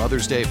up your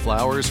Mother's Day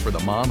flowers for the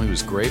mom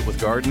who's great with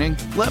gardening?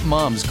 Let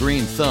Mom's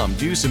Green Thumb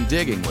do some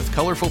digging with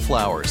colorful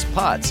flowers,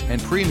 pots,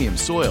 and premium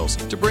soils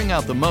to bring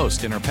out the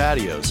most in her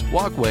patios,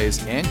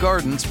 walkways, and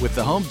gardens with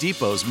the Home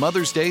Depot's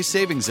Mother's Day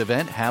Savings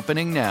Event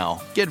happening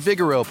now. Get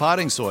Vigoro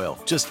potting soil,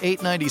 just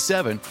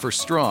 $8.97 for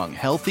strong,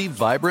 healthy,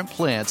 vibrant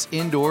plants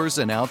indoors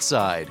and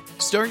outside.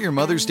 Start your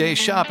Mother's Day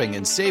shopping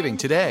and saving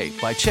today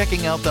by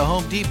checking out the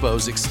Home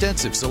Depot's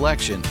extensive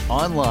selection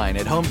online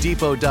at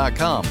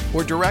homedepot.com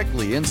or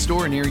directly in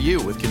store near you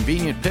with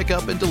convenient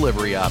pickup and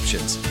delivery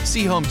options.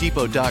 See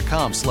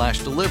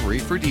homedepot.com/delivery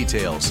for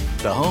details.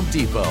 The Home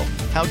Depot,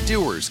 how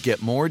doers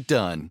get more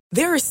done.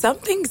 There are some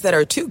things that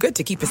are too good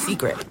to keep a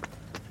secret.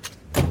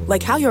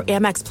 Like how your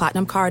Amex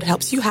Platinum card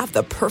helps you have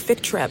the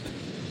perfect trip.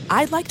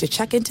 I'd like to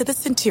check into the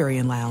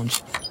Centurion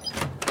Lounge.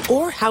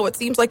 Or how it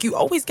seems like you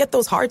always get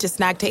those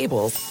hard-to-snag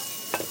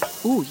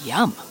tables. Ooh,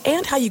 yum.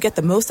 And how you get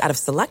the most out of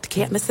select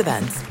can't-miss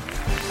events.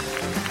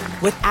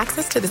 With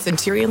access to the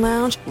Centurion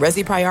Lounge,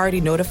 Resi Priority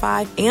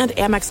Notified, and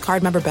Amex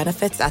card member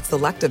benefits at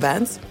select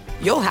events,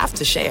 you'll have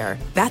to share.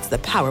 That's the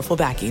powerful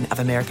backing of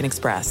American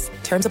Express.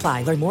 Terms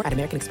apply. Learn more at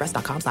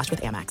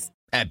americanexpress.com/withAmex.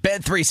 At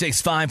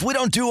Bet365, we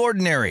don't do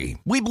ordinary.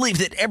 We believe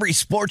that every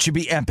sport should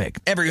be epic.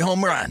 Every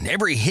home run,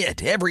 every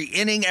hit, every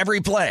inning, every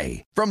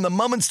play. From the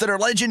moments that are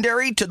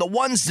legendary to the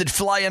ones that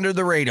fly under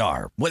the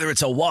radar. Whether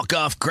it's a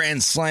walk-off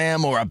grand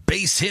slam or a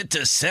base hit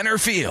to center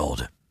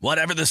field.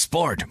 Whatever the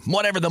sport,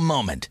 whatever the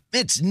moment,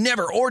 it's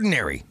never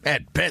ordinary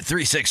at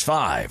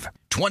Bet365.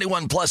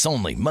 21 plus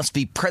only. Must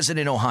be present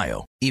in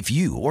Ohio. If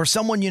you or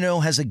someone you know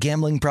has a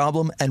gambling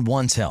problem and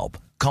wants help,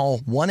 call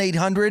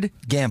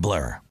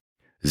 1-800-GAMBLER.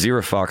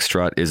 Zero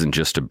Foxtrot isn't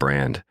just a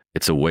brand,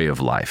 it's a way of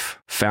life.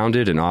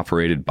 Founded and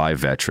operated by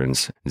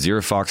veterans, Zero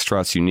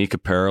Foxtrot's unique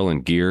apparel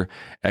and gear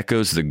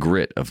echoes the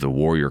grit of the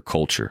warrior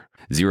culture.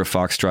 Zero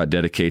Foxtrot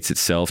dedicates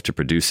itself to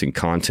producing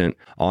content,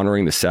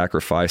 honoring the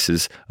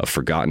sacrifices of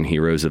forgotten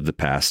heroes of the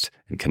past,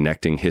 and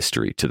connecting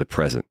history to the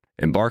present.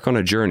 Embark on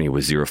a journey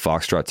with Zero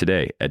Foxtrot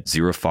today at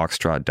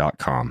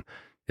zerofoxtrot.com.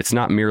 It's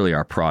not merely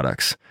our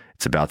products,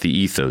 it's about the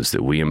ethos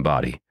that we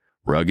embody.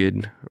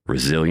 Rugged,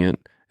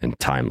 resilient, and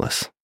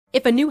timeless.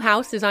 If a new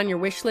house is on your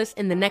wish list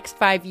in the next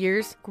 5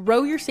 years,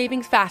 grow your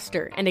savings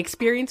faster and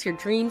experience your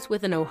dreams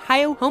with an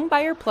Ohio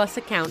Homebuyer Plus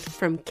account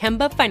from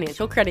Kemba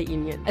Financial Credit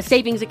Union. A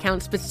savings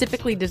account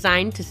specifically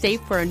designed to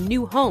save for a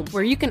new home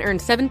where you can earn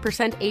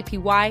 7%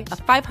 APY, a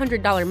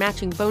 $500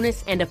 matching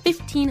bonus, and a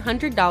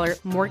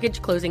 $1,500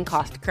 mortgage closing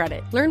cost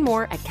credit. Learn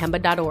more at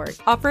Kemba.org.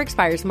 Offer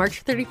expires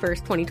March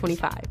 31st,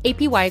 2025.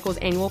 APY equals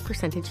annual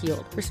percentage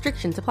yield.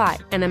 Restrictions apply.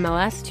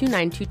 NMLS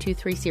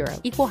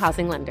 292230. Equal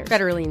housing lender.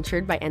 Federally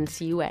insured by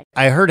NCUA.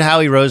 I heard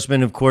Howie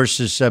Roseman, of course,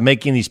 is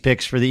making these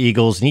picks for the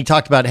Eagles, and he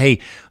talked about, hey,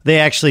 they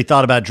actually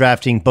thought about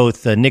drafting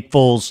both Nick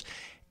Foles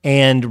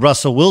and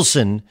Russell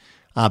Wilson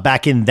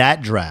back in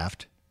that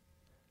draft.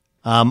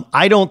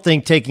 I don't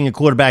think taking a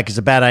quarterback is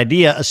a bad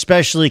idea,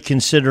 especially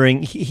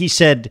considering, he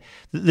said,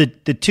 the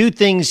two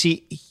things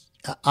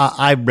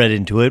I read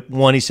into it.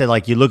 One, he said,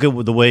 like, you look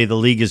at the way the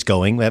league is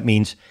going, that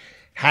means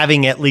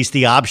having at least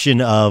the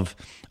option of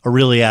a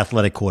really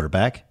athletic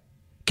quarterback.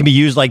 Can be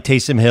used like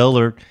Taysom Hill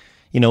or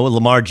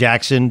Lamar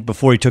Jackson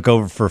before he took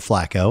over for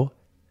Flacco.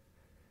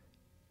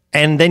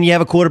 And then you have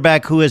a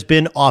quarterback who has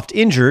been oft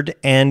injured,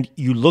 and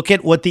you look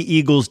at what the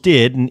Eagles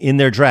did in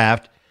their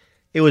draft.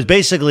 It was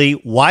basically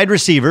wide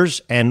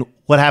receivers, and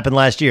what happened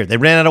last year? They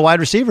ran out of wide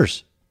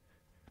receivers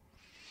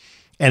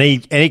and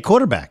a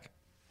quarterback.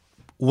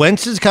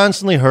 Wentz is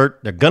constantly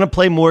hurt. They're going to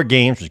play more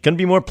games. There's going to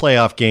be more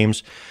playoff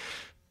games.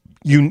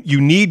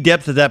 You need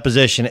depth at that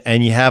position,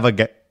 and you have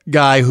a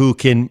guy who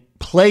can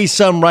play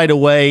some right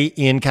away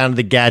in kind of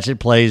the gadget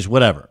plays,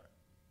 whatever.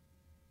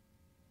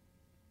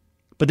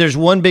 But there's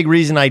one big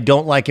reason I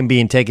don't like him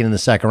being taken in the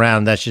second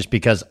round. That's just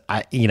because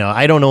I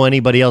don't know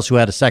anybody else who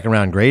had a second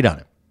round grade on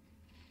him.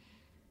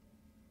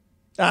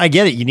 I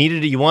get it. You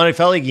needed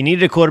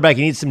a quarterback.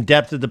 You need some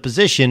depth at the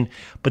position,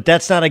 but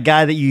that's not a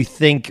guy that you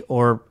think,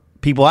 or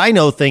people I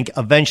know think,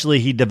 eventually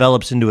he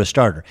develops into a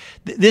starter.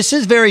 This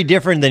is very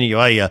different than you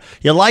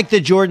like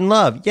the Jordan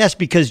Love. Yes,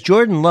 because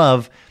Jordan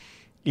Love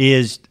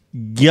is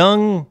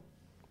young,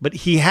 but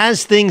he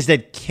has things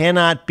that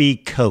cannot be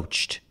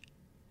coached,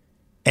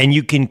 and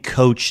you can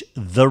coach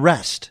the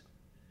rest.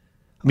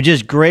 I mean,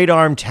 just great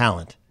arm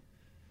talent.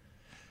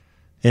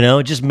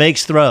 Just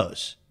makes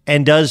throws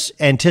and does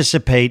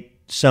anticipate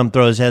some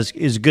throws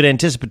is a good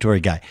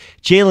anticipatory guy.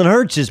 Jalen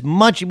Hurts is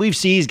much. We've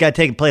seen he's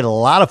played a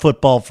lot of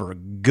football for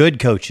good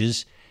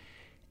coaches,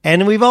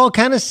 and we've all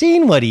kind of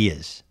seen what he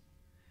is.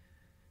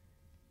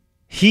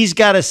 He's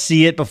got to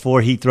see it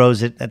before he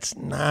throws it. That's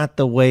not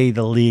the way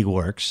the league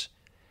works.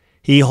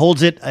 He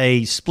holds it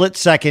a split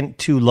second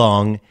too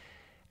long,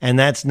 and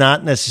that's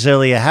not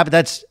necessarily a habit.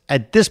 That's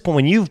at this point,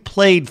 when you've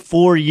played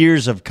 4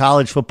 years of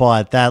college football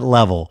at that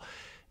level,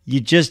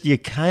 you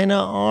kind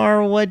of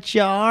are what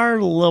you are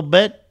a little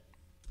bit.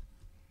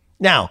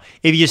 Now,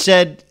 if you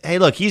said, hey,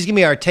 look, he's going to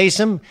be our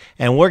Taysom,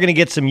 and we're going to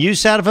get some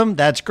use out of him,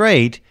 that's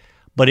great.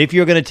 But if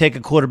you're going to take a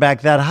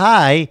quarterback that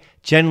high,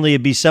 generally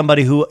it'd be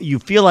somebody who you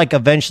feel like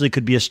eventually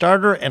could be a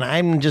starter, and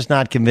I'm just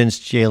not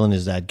convinced Jalen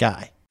is that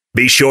guy.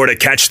 Be sure to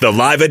catch the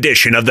live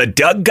edition of the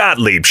Doug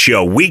Gottlieb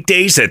Show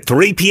weekdays at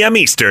 3 p.m.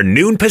 Eastern,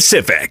 noon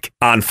Pacific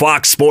on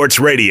Fox Sports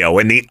Radio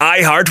and the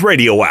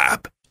iHeartRadio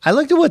app. I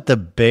looked at what the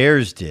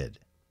Bears did.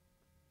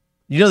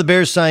 You know, the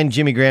Bears signed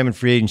Jimmy Graham in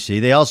free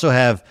agency. They also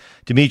have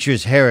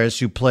Demetrius Harris,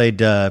 who played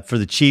for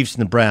the Chiefs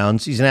and the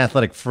Browns. He's an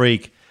athletic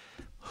freak,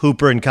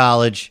 hooper in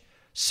college,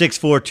 6'4",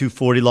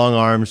 240, long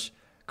arms,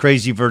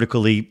 crazy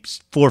vertical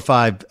leaps,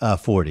 4'5",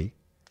 40.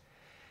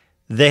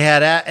 They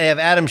have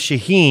Adam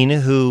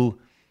Shaheen, who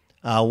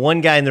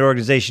one guy in their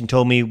organization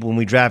told me when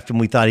we drafted him,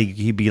 we thought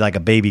he'd be like a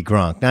baby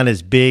Gronk. Not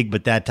as big,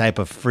 but that type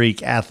of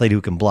freak athlete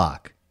who can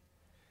block.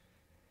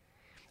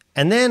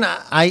 And then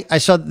I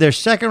saw their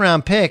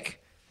second-round pick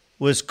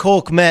was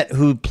Cole Kmet,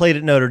 who played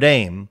at Notre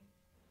Dame.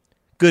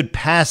 Good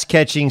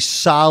pass-catching,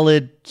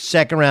 solid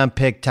second-round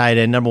pick tight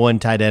end, number one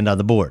tight end on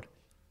the board.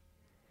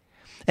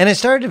 And I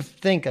started to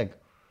think, like,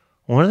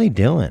 what are they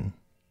doing?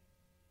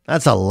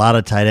 That's a lot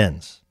of tight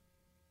ends.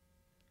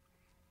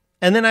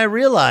 And then I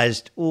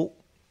realized, well,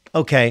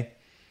 okay,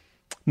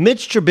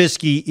 Mitch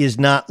Trubisky is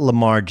not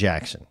Lamar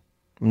Jackson.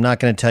 I'm not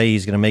going to tell you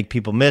he's going to make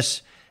people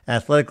miss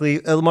athletically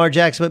Lamar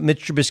Jackson, but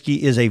Mitch Trubisky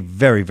is a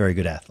very, very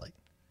good athlete.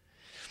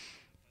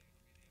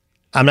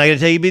 I'm not going to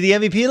tell you he'd be the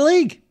MVP of the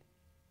league.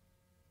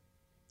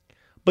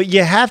 But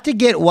you have to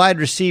get wide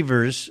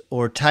receivers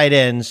or tight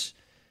ends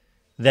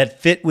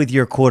that fit with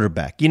your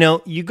quarterback. You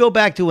know, you go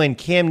back to when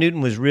Cam Newton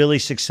was really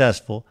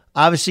successful.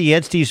 Obviously, he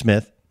had Steve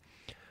Smith.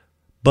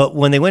 But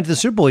when they went to the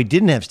Super Bowl, he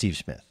didn't have Steve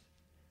Smith.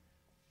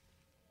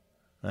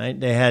 Right?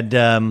 They had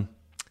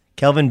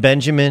Kelvin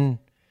Benjamin,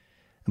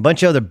 a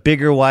bunch of other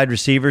bigger wide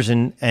receivers,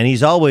 and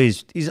he's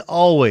always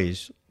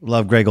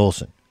loved Greg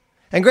Olsen.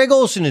 And Greg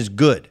Olsen is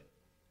good.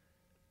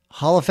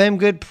 Hall of Fame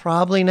good?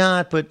 Probably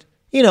not, but,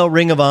 you know,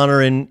 Ring of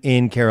Honor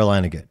in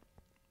Carolina good.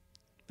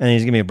 And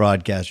he's going to be a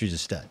broadcaster. He's a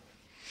stud.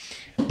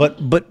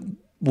 But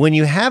when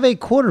you have a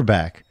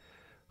quarterback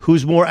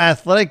who's more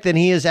athletic than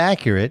he is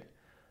accurate,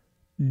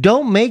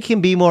 don't make him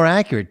be more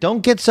accurate.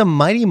 Don't get some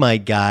mighty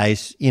might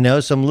guys, you know,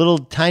 some little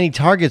tiny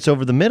targets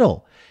over the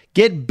middle.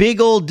 Get big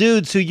old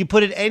dudes who you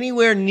put it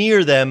anywhere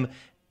near them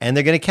and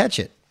they're going to catch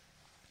it.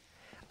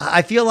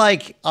 I feel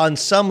like on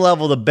some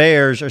level the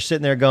Bears are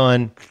sitting there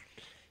going,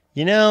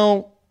 you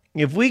know,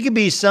 if we could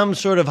be some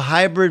sort of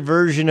hybrid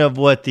version of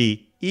what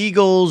the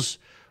Eagles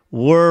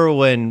were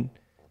when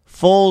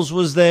Foles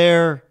was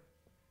there,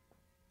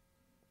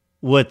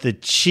 what the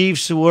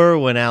Chiefs were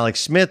when Alex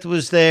Smith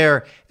was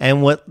there,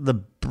 and what the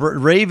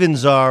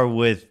Ravens are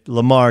with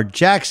Lamar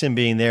Jackson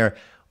being there,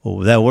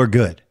 that we're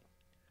good.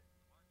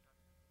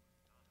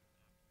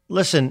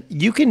 Listen,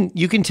 you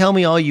can tell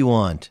me all you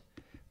want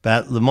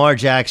about Lamar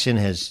Jackson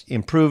has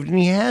improved, and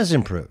he has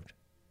improved.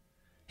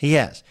 He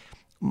has.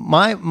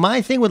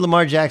 My thing with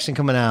Lamar Jackson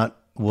coming out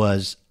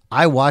was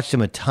I watched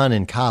him a ton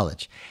in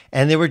college,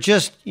 and they were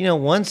just, you know,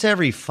 once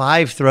every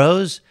 5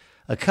 throws,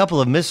 a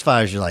couple of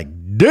misfires, you're like,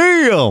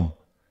 damn!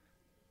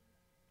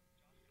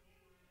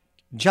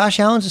 Josh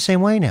Allen's the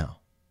same way now.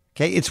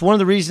 Okay, it's one of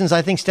the reasons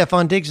I think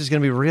Stephon Diggs is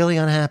going to be really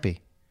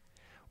unhappy.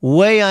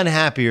 Way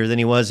unhappier than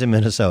he was in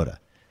Minnesota.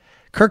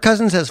 Kirk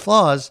Cousins has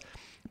flaws,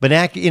 but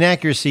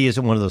inaccuracy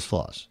isn't one of those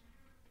flaws.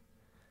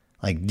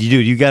 Like,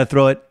 dude, you got to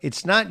throw it.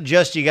 It's not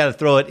just you got to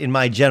throw it in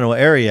my general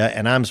area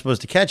and I'm supposed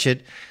to catch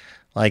it.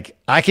 Like,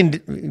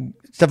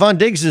 Stephon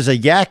Diggs is a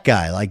yak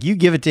guy. Like, you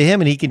give it to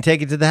him and he can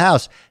take it to the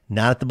house.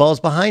 Not if the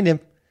ball's behind him.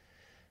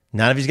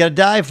 Not if he's got to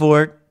dive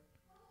for it.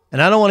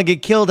 And I don't want to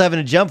get killed having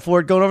to jump for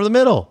it going over the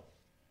middle.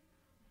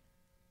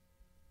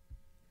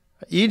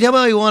 You tell me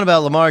all you want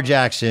about Lamar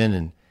Jackson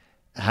and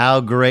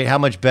how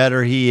much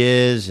better he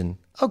is. And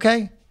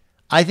okay,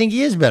 I think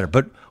he is better.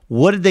 But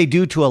what did they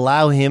do to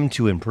allow him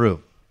to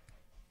improve?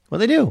 Well,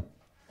 they do.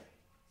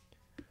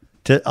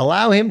 To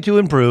allow him to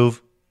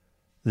improve,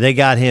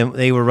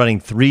 they were running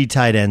 3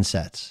 tight end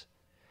sets.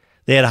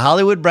 They had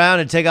Hollywood Brown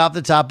to take off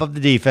the top of the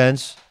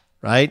defense,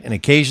 right? And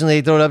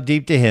occasionally they throw it up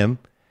deep to him.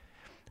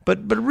 But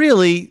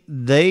really,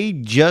 they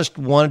just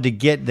wanted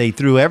to they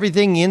threw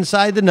everything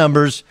inside the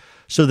numbers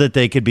so that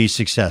they could be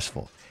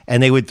successful.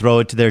 And they would throw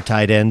it to their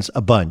tight ends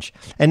a bunch.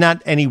 And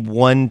not any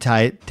one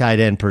tight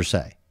end per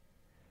se.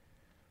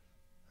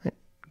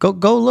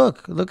 Go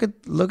look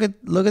at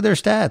their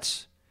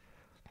stats,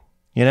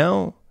 you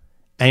know,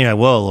 and you're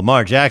like, well,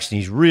 Lamar Jackson,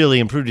 he's really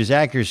improved his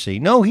accuracy.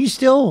 No, he's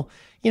still,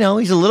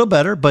 he's a little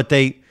better, but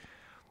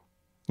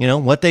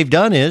what they've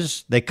done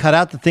is they cut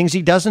out the things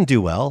he doesn't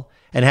do well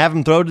and have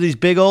him throw to these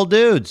big old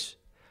dudes.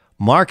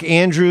 Mark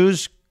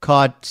Andrews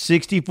caught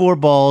 64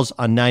 balls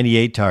on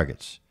 98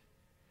 targets.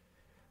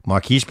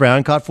 Marquise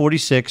Brown caught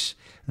 46.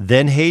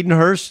 Then Hayden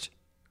Hurst,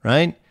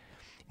 right?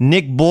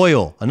 Nick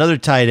Boyle, another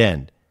tight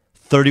end,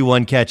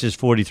 31 catches,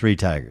 43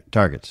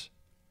 targets.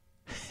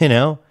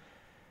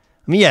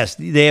 Yes,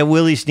 they have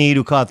Willie Snead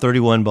who caught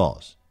 31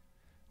 balls.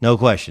 No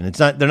question.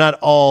 They're not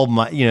all,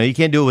 you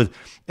can't do it with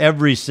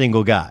every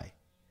single guy.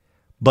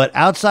 But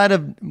outside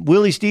of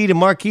Willie Snead and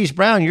Marquise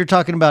Brown, you're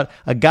talking about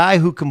a guy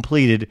who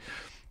completed,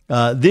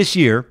 this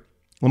year,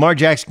 Lamar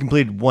Jackson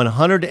completed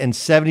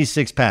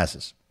 176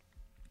 passes.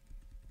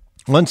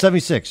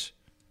 176.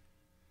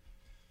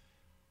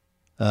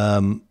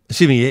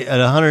 Excuse me, at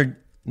 100,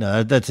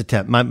 no, that's a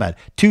 10, my bad.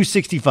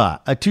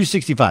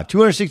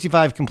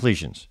 265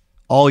 completions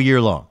all year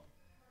long.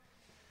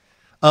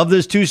 Of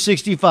those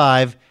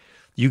 265,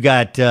 you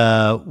got,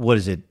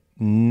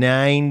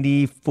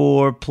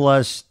 94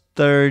 plus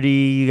 30,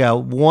 you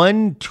got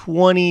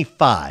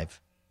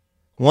 125.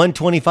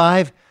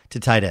 125 to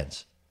tight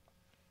ends.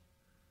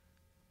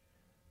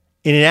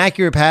 An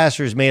inaccurate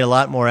passer is made a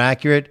lot more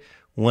accurate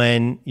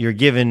when you're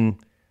given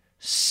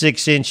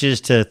 6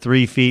 inches to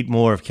 3 feet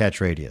more of catch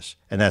radius.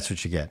 And that's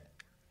what you get.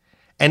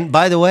 And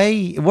by the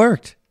way, it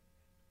worked.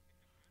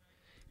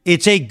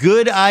 It's a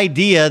good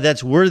idea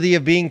that's worthy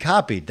of being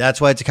copied.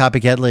 That's why it's a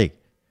copycat league.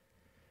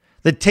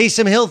 The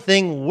Taysom Hill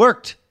thing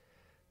worked.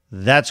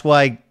 That's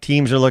why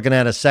teams are looking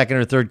at a second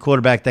or third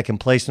quarterback that can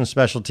play some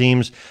special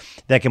teams,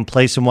 that can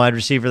play some wide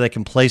receiver, that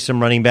can play some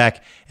running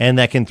back, and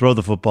that can throw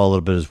the football a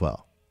little bit as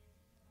well.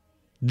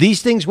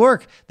 These things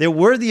work. They're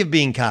worthy of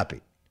being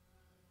copied.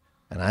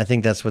 And I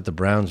think that's what the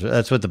Bears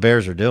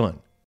are doing.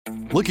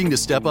 Looking to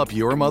step up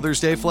your Mother's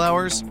Day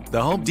flowers?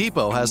 The Home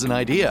Depot has an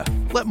idea.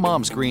 Let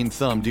Mom's green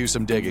thumb do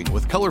some digging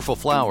with colorful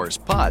flowers,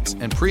 pots,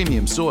 and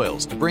premium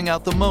soils to bring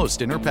out the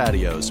most in her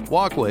patios,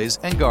 walkways,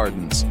 and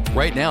gardens.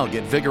 Right now,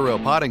 get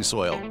Vigoro potting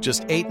soil,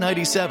 just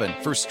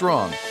 $8.97 for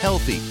strong,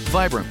 healthy,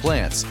 vibrant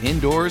plants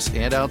indoors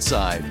and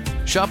outside.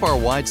 Shop our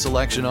wide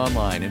selection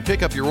online and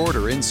pick up your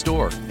order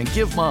in-store and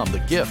give Mom the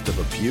gift of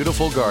a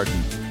beautiful garden.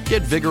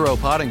 Get Vigoro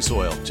potting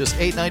soil, just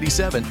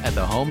 $8.97 at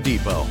the Home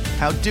Depot.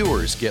 How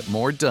doers get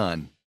more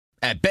done.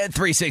 At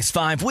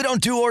Bet365, we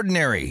don't do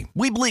ordinary.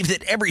 We believe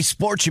that every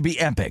sport should be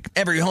epic.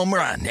 Every home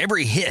run,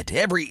 every hit,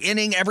 every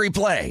inning, every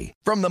play.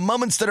 From the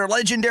moments that are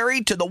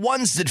legendary to the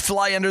ones that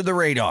fly under the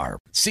radar.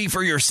 See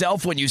for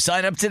yourself when you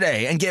sign up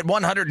today and get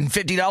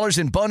 $150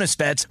 in bonus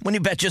bets when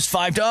you bet just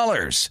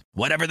 $5.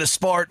 Whatever the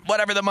sport,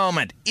 whatever the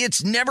moment,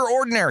 it's never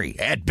ordinary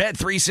at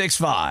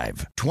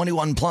Bet365.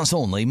 21 plus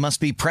only. Must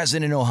be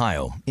present in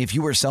Ohio. If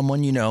you or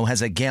someone you know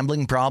has a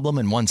gambling problem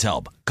and wants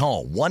help,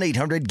 call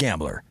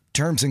 1-800-GAMBLER.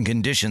 Terms and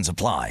conditions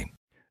apply.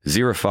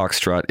 Zero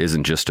Foxtrot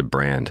isn't just a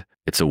brand,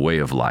 it's a way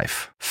of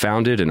life.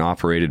 Founded and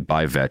operated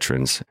by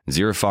veterans,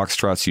 Zero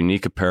Foxtrot's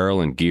unique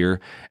apparel and gear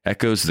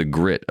echoes the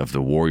grit of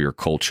the warrior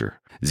culture.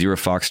 Zero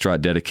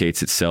Foxtrot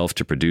dedicates itself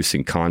to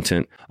producing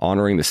content,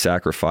 honoring the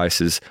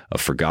sacrifices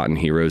of forgotten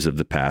heroes of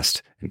the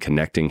past, and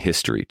connecting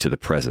history to the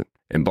present.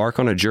 Embark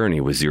on a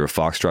journey with Zero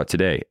Foxtrot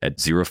today at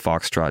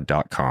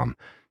zerofoxtrot.com.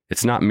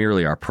 It's not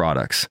merely our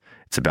products,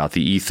 it's about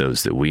the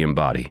ethos that we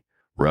embody.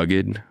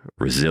 Rugged,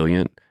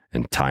 resilient,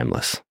 and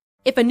timeless.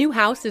 If a new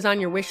house is on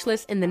your wish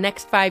list in the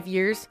next 5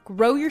 years,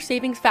 grow your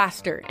savings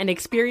faster and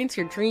experience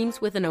your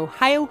dreams with an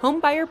Ohio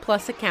Homebuyer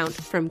Plus account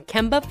from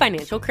Kemba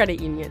Financial Credit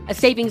Union. A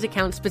savings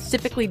account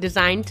specifically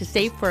designed to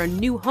save for a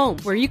new home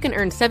where you can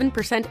earn 7%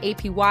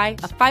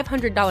 APY,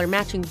 a $500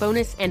 matching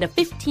bonus, and a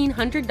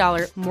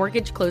 $1,500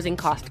 mortgage closing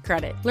cost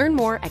credit. Learn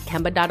more at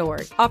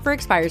Kemba.org. Offer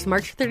expires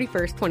March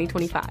 31st,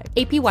 2025.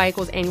 APY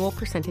equals annual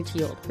percentage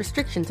yield.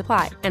 Restrictions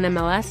apply.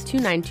 NMLS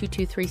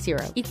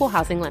 292230. Equal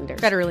housing lender.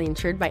 Federally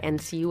insured by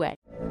NCUA.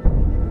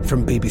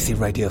 From BBC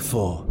Radio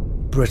 4,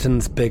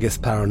 Britain's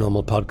biggest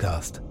paranormal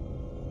podcast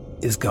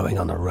is going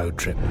on a road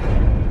trip.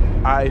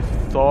 I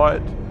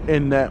thought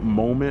in that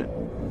moment,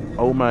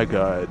 oh my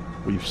God,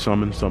 we've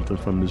summoned something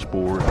from this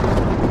board.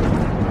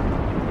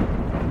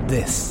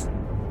 This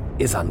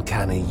is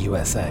Uncanny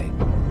USA.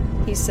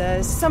 He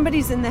says,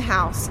 somebody's in the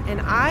house, and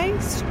I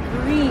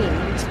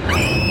screamed.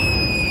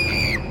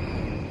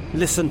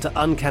 Listen to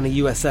Uncanny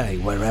USA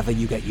wherever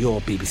you get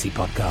your BBC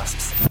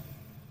podcasts,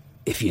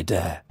 if you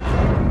dare.